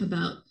narrator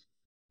about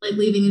like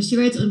leaving. And she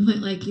writes at one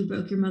point, like, you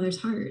broke your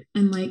mother's heart.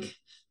 And like,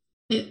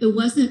 it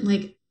wasn't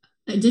like,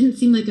 it didn't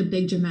seem like a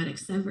big dramatic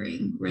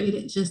severing, right?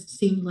 It just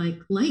seemed like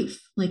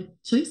life, like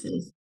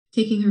choices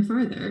taking her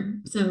farther.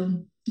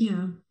 So,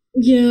 yeah.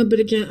 Yeah,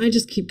 but again, I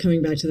just keep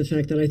coming back to the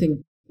fact that I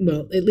think,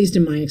 well, at least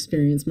in my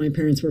experience, my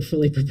parents were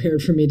fully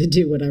prepared for me to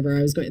do whatever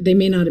I was going. They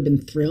may not have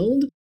been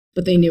thrilled,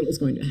 but they knew it was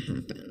going to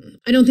happen.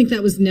 I don't think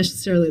that was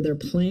necessarily their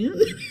plan.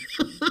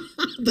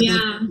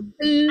 Yeah.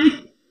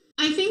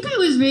 I think I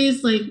was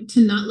raised like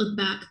to not look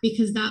back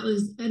because that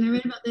was, and I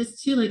read about this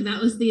too, like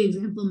that was the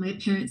example my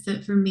parents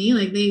set for me.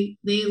 Like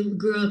they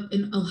grew up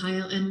in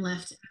Ohio and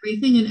left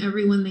everything and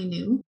everyone they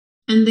knew.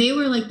 And they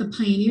were like the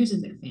pioneers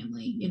of their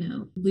family. You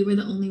know, we were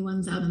the only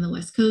ones out on the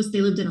West Coast.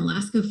 They lived in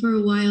Alaska for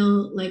a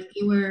while. Like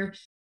they were,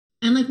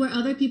 and like where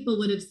other people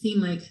would have seen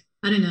like,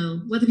 I don't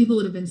know, whether people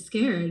would have been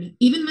scared.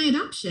 Even my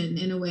adoption,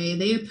 in a way,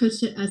 they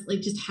approached it as like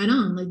just head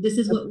on. Like, this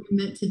is what we're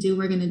meant to do.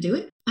 We're going to do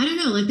it. I don't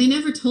know. Like, they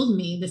never told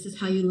me this is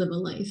how you live a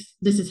life.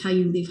 This is how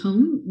you leave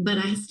home. But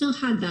I still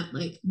had that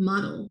like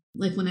model.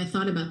 Like when I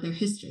thought about their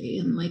history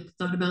and like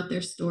thought about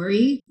their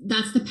story,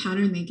 that's the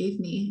pattern they gave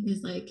me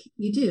is like,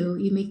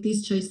 you make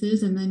these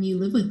choices and then you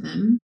live with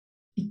them.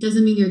 It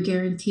doesn't mean you're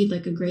guaranteed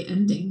like a great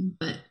ending,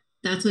 but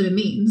that's what it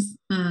means.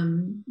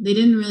 They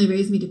didn't really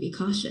raise me to be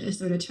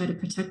cautious or to try to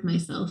protect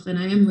myself. And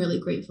I am really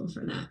grateful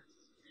for that.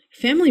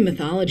 Family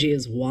mythology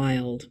is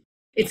wild.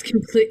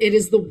 It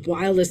is the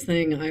wildest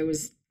thing. I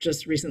was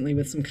just recently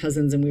with some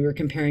cousins and we were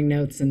comparing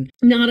notes and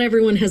not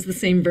everyone has the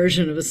same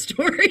version of a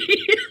story.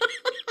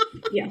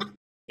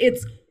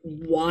 it's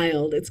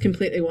wild. It's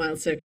completely wild.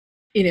 So,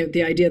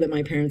 the idea that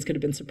my parents could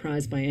have been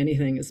surprised by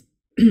anything is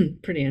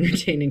pretty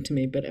entertaining to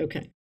me, but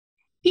okay.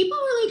 People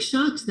were like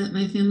shocked that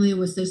my family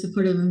was so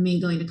supportive of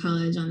me going to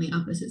college on the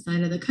opposite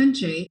side of the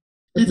country.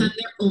 And it's not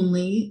their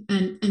only,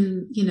 and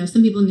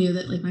some people knew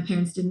that like my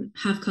parents didn't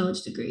have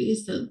college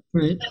degrees. So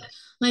right.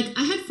 Like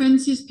I had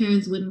friends whose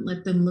parents wouldn't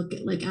let them look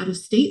at like out of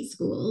state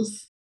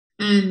schools.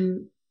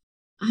 And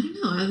I don't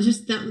know. I was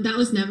just that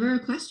was never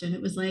a question.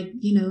 It was like,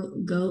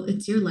 go,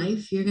 it's your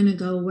life. You're gonna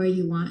go where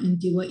you want and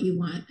do what you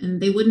want.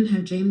 And they wouldn't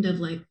have dreamed of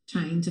like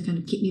trying to kind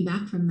of keep me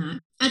back from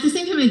that. At the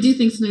same time, I do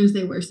think sometimes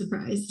they were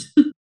surprised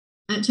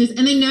at choice.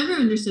 And they never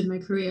understood my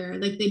career.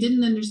 Like they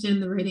didn't understand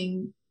the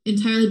writing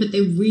entirely, but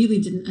they really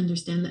didn't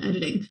understand the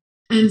editing.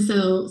 And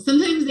so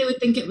sometimes they would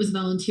think it was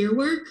volunteer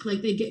work,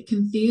 like they get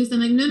confused.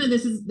 I'm like, no,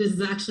 this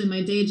is actually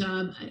my day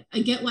job.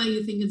 I get why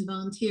you think it's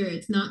volunteer.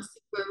 It's not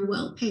super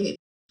well paid,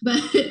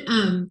 but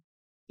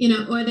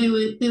or they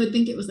would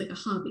think it was like a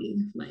hobby,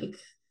 like.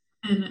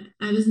 And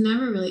I was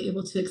never really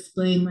able to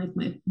explain like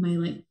my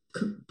like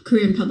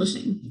career in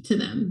publishing to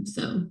them.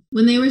 So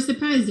when they were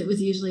surprised, it was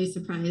usually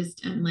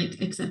surprised and like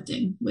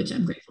accepting, which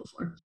I'm grateful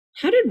for.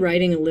 How did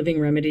writing A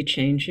Living Remedy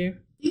change you?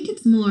 I think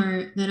it's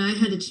more that I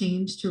had to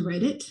change to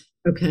write it.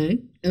 Okay.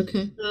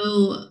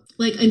 So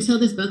like until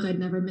this book, I'd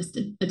never missed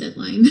a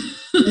deadline.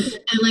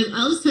 And like,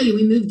 I'll just tell you,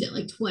 we moved it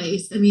like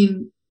twice. I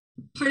mean,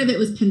 part of it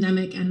was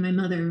pandemic and my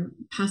mother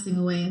passing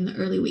away in the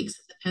early weeks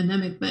of the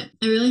pandemic, but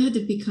I really had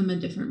to become a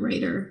different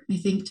writer, I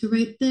think, to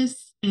write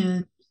this.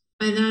 And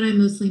by that, I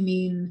mostly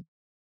mean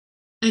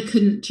I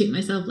couldn't treat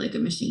myself like a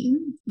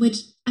machine, which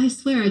I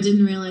swear I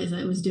didn't realize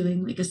I was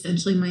doing like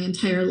essentially my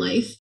entire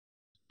life.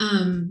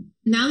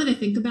 Now that I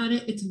think about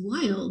it, it's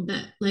wild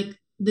that like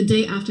the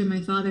day after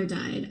my father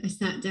died, I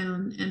sat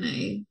down and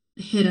I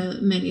hit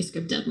a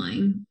manuscript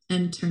deadline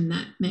and turned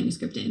that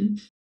manuscript in.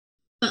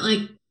 But like,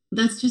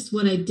 that's just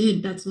what I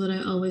did. That's what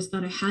I always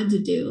thought I had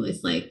to do.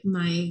 It's like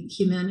my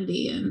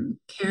humanity and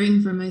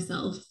caring for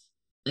myself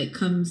like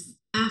comes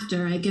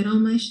after I get all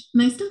my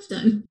stuff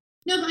done.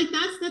 No, but like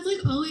that's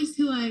like always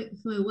who I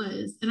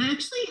was. And I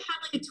actually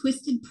had like a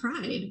twisted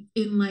pride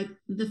in like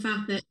the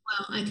fact that,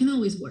 well, I can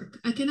always work.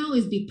 I can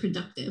always be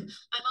productive.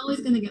 I'm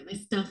always going to get my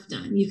stuff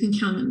done. You can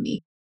count on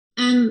me.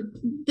 And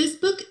this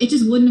book, it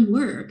just wouldn't have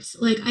worked.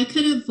 Like I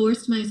could have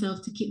forced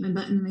myself to keep my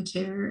butt in my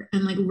chair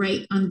and like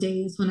write on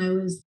days when I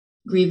was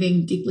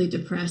grieving, deeply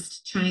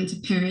depressed, trying to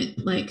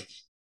parent like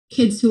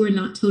kids who were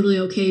not totally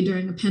okay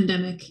during a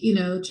pandemic,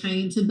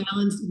 trying to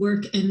balance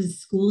work and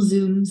school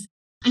Zooms.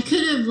 I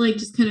could have like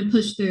just kind of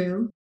pushed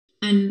through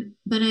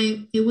but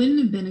it wouldn't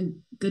have been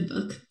a good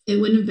book. It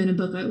wouldn't have been a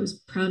book I was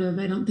proud of.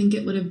 I don't think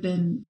it would have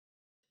been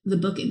the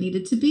book it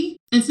needed to be.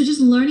 And so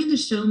just learning to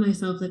show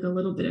myself like a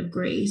little bit of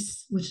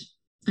grace, which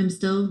I'm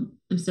still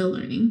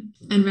learning,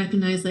 and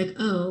recognize like,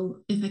 oh,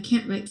 if I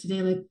can't write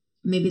today, like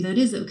maybe that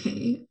is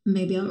okay.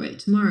 Maybe I'll write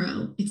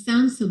tomorrow. It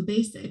sounds so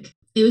basic.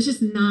 It was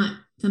just not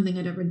something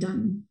I'd ever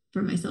done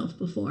for myself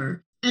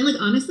before. And like,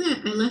 honestly,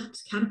 I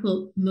left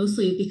Catapult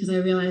mostly because I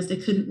realized I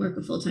couldn't work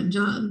a full-time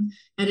job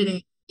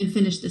editing and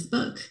finish this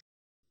book.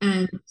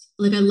 And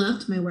like, I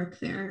loved my work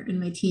there and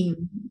my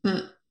team.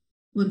 But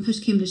when push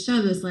came to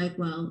shove, it was like,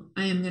 well,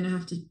 I am going to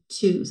have to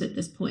choose at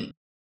this point.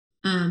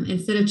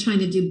 Instead of trying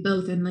to do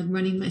both and like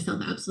running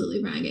myself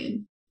absolutely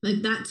ragged.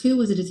 Like that too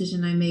was a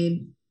decision I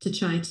made to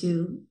try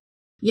to,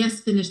 yes,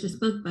 finish this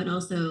book, but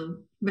also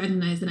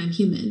recognize that I'm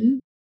human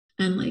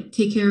and like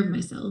take care of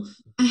myself.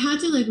 I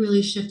had to like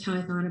really shift how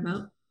I thought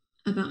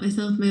about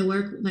myself, my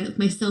work,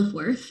 my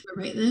self-worth to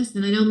write this.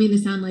 And I don't mean to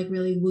sound like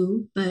really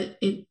woo, but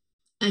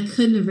I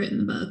couldn't have written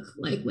the book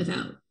like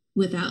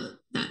without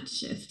that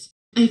shift.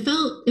 I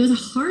felt it was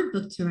a hard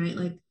book to write.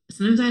 Like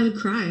sometimes I would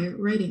cry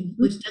writing,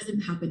 which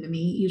doesn't happen to me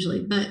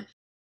usually, but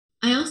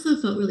I also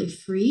felt really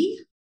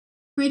free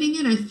writing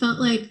it. I felt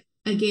like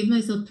I gave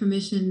myself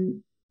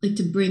permission like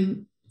to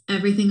bring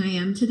everything I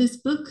am to this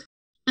book.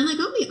 And like,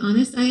 I'll be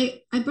honest,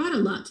 I brought a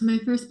lot to my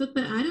first book,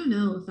 but I don't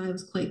know if I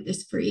was quite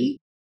this free.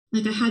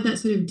 Like I had that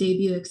sort of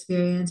debut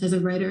experience as a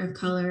writer of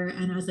color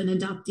and as an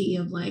adoptee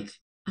of like,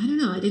 I don't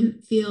know, I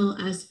didn't feel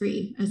as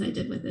free as I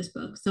did with this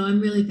book. So I'm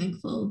really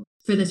thankful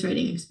for this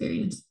writing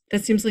experience.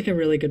 That seems like a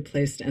really good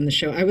place to end the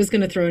show. I was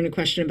going to throw in a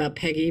question about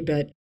Peggy,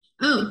 but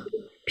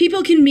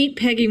people can meet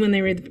Peggy when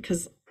they read,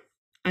 because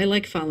I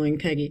like following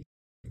Peggy,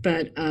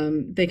 but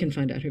they can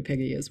find out who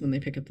Peggy is when they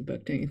pick up the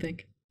book, don't you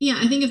think? Yeah,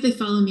 I think if they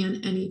follow me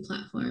on any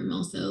platform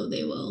also,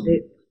 they will.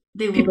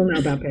 People know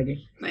about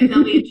Peggy. Right,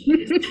 they'll be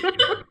introduced.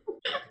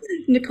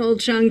 Nicole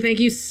Chung, thank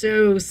you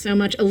so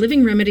much. A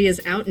Living Remedy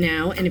is out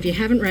now, and if you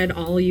haven't read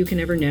All You Can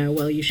Ever Know,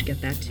 well, you should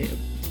get that too.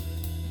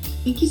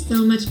 Thank you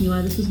so much,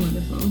 Mila. This was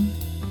wonderful.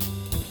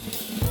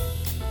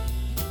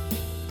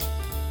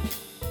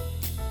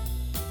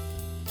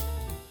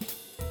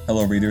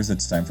 Hello readers,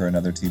 it's time for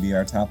another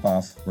TBR Top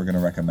Off. We're going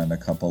to recommend a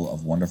couple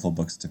of wonderful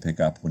books to pick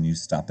up when you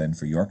stop in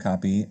for your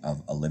copy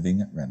of A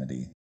Living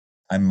Remedy.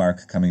 I'm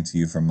Mark, coming to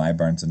you from my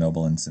Barnes &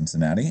 Noble in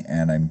Cincinnati,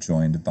 and I'm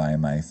joined by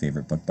my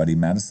favorite book buddy,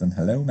 Madison.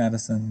 Hello,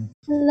 Madison.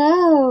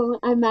 Hello,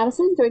 I'm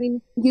Madison,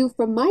 joining you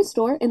from my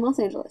store in Los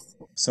Angeles.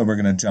 So we're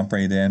going to jump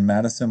right in.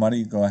 Madison, why don't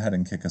you go ahead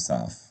and kick us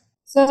off?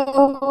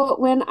 So,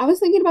 when I was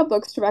thinking about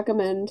books to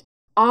recommend,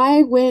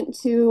 I went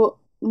to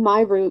my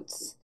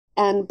roots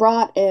and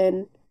brought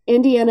in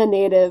Indiana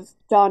native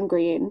John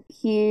Green.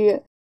 He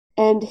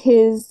and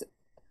his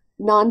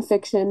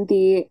nonfiction,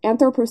 The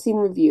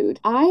Anthropocene Reviewed.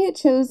 I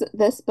chose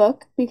this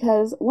book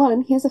because,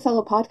 one, he is a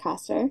fellow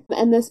podcaster,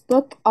 and this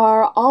book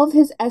are all of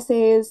his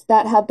essays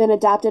that have been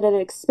adapted and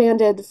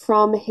expanded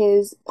from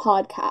his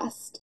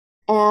podcast.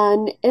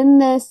 And in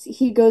this,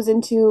 he goes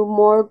into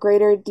more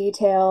greater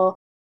detail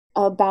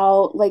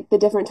about like the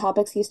different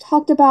topics he's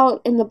talked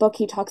about. In the book,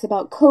 he talks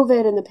about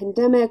COVID and the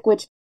pandemic,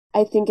 which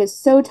I think is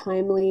so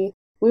timely.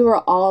 We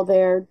were all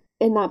there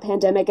in that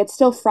pandemic. It's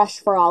still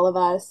fresh for all of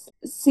us.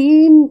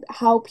 Seeing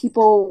how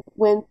people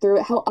went through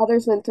it, how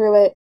others went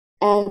through it,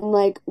 and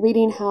like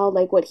reading how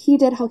like what he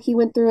did, how he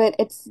went through it,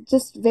 it's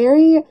just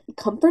very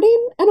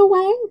comforting in a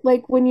way.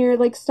 Like when you're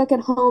like stuck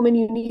at home and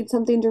you need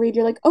something to read,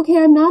 you're like, okay,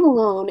 I'm not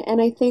alone.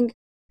 And I think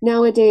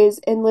nowadays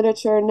in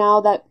literature,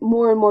 now that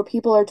more and more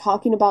people are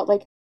talking about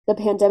like the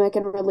pandemic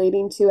and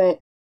relating to it,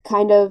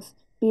 kind of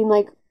being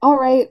like, all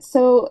right,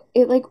 so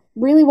it like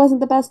really wasn't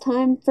the best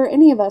time for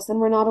any of us, and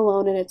we're not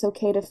alone, and it's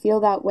okay to feel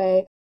that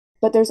way.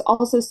 But there's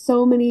also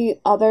so many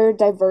other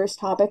diverse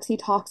topics he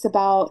talks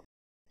about.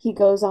 He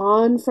goes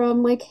on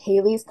from like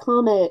Halley's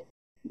Comet,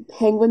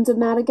 penguins of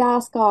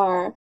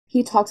Madagascar.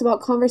 He talks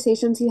about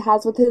conversations he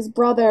has with his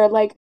brother.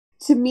 Like,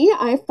 to me,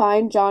 I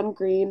find John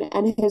Green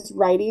and his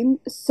writing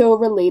so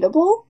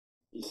relatable.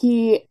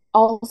 He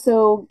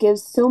also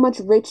gives so much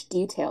rich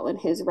detail in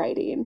his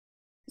writing.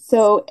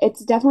 So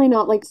it's definitely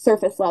not like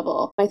surface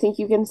level. I think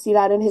you can see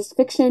that in his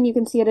fiction, you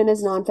can see it in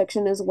his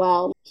nonfiction as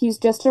well. He's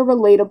just a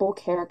relatable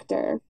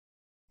character.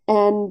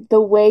 And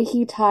the way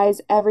he ties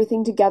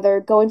everything together,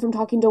 going from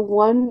talking to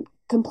one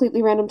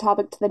completely random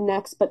topic to the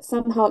next, but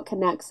somehow it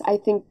connects, I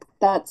think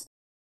that's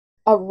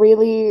a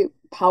really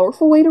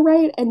powerful way to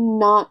write, and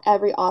not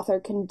every author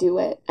can do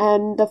it.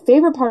 And the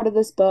favorite part of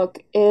this book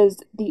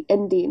is the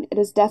ending. It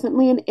is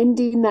definitely an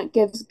ending that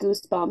gives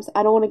goosebumps.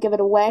 I don't want to give it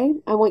away.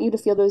 I want you to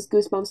feel those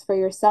goosebumps for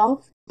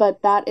yourself,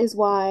 but that is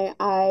why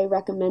I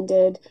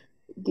recommended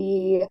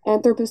The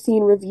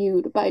Anthropocene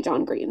Reviewed by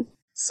John Green.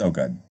 So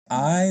good.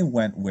 I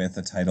went with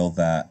a title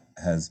that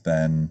has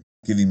been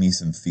giving me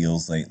some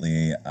feels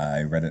lately.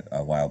 I read it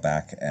a while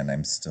back and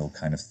I'm still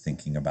kind of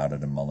thinking about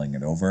it and mulling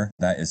it over.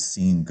 That is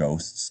Seeing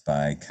Ghosts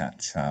by Kat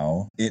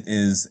Chow. It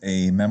is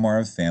a memoir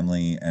of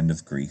family and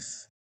of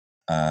grief.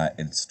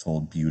 It's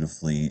told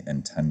beautifully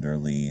and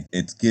tenderly.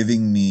 It's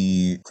giving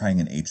me Crying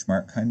an H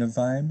Mark kind of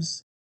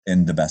vibes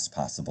in the best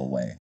possible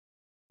way.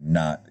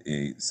 Not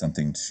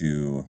something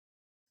to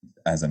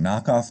as a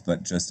knockoff,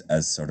 but just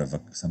as sort of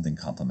something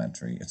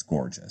complimentary. It's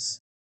gorgeous.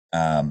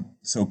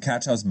 So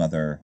Kat Chow's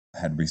mother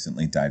had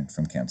recently died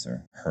from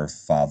cancer. Her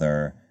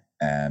father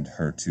and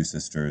her two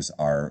sisters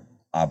are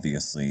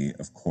obviously,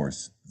 of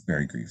course,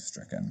 very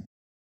grief-stricken.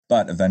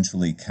 But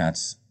eventually,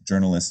 Kat's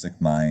journalistic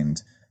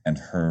mind and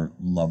her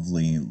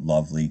lovely,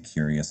 lovely,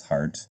 curious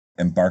heart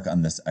embark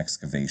on this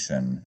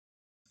excavation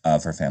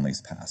of her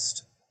family's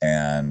past.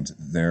 And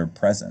they're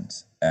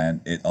present.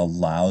 And it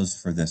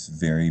allows for this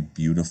very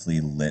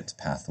beautifully lit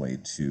pathway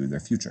to their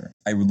future.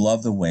 I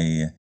love the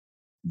way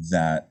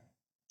that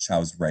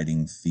Chow's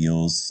writing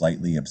feels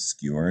slightly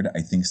obscured.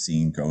 I think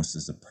Seeing Ghosts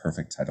is a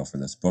perfect title for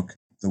this book.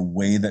 The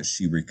way that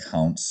she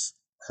recounts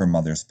her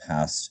mother's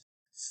past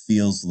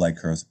feels like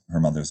her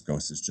mother's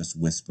ghost is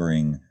just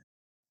whispering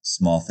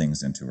small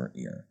things into her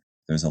ear.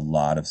 There's a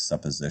lot of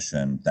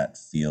supposition that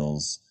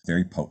feels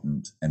very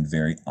potent and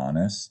very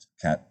honest.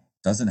 Kat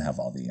doesn't have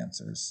all the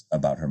answers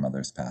about her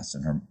mother's past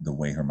and the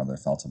way her mother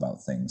felt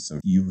about things. So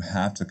you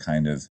have to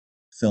kind of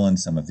fill in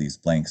some of these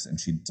blanks. And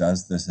she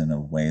does this in a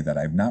way that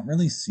I've not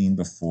really seen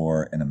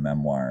before in a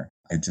memoir.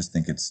 I just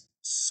think it's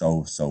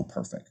so, so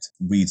perfect.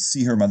 We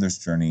see her mother's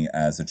journey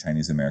as a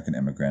Chinese American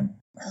immigrant,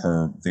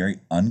 her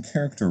very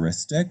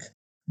uncharacteristic,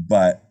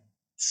 but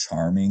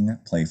charming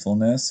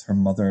playfulness. Her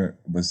mother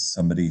was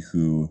somebody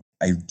who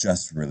I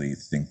just really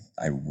think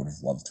I would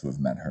have loved to have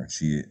met her.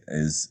 She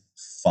is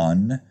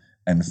fun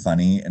and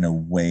funny in a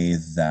way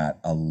that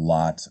a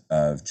lot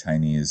of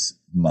Chinese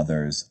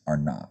mothers are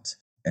not.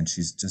 And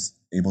she's just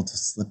able to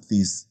slip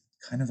these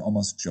kind of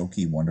almost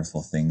jokey,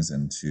 wonderful things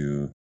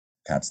into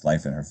Kat's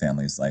life and her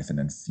family's life and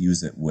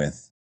infuse it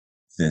with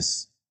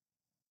this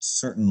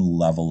certain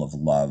level of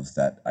love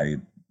that I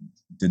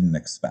didn't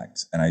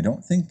expect. And I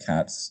don't think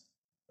Kat's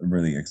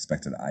really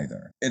expected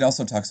either. It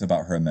also talks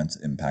about her immense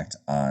impact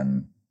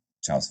on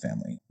Chow's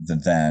family, the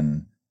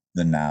then,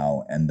 the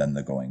now, and then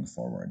the going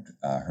forward.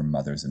 Her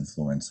mother's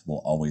influence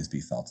will always be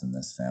felt in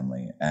this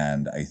family.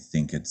 And I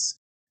think it's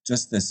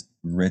just this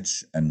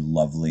rich and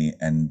lovely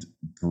and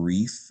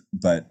brief,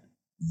 but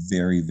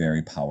very,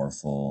 very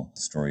powerful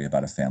story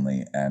about a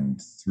family. And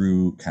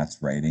through Kat's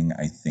writing,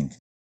 I think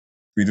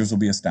Readers will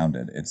be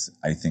astounded. It's,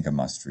 I think, a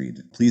must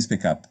read. Please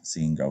pick up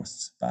Seeing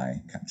Ghosts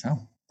by Kat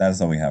Chow. That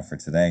is all we have for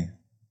today.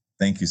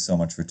 Thank you so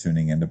much for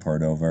tuning in to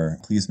Poured Over.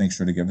 Please make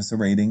sure to give us a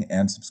rating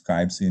and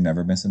subscribe so you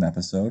never miss an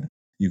episode.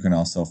 You can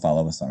also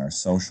follow us on our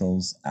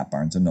socials at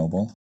Barnes &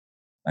 Noble.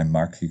 I'm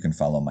Mark. You can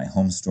follow my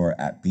home store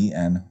at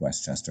BN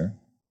Westchester.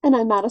 And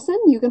I'm Madison.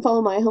 You can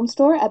follow my home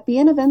store at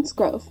BN Events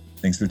Grove.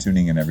 Thanks for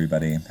tuning in,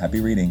 everybody.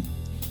 Happy reading.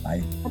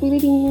 Bye. Happy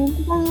reading.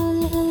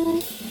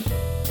 Bye.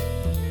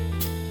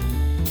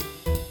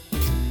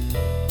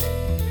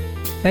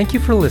 Thank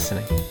you for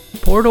listening.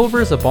 Poured Over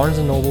is a Barnes &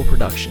 Noble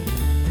production.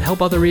 To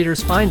help other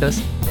readers find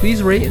us,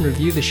 please rate and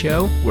review the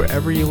show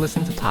wherever you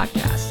listen to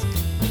podcasts.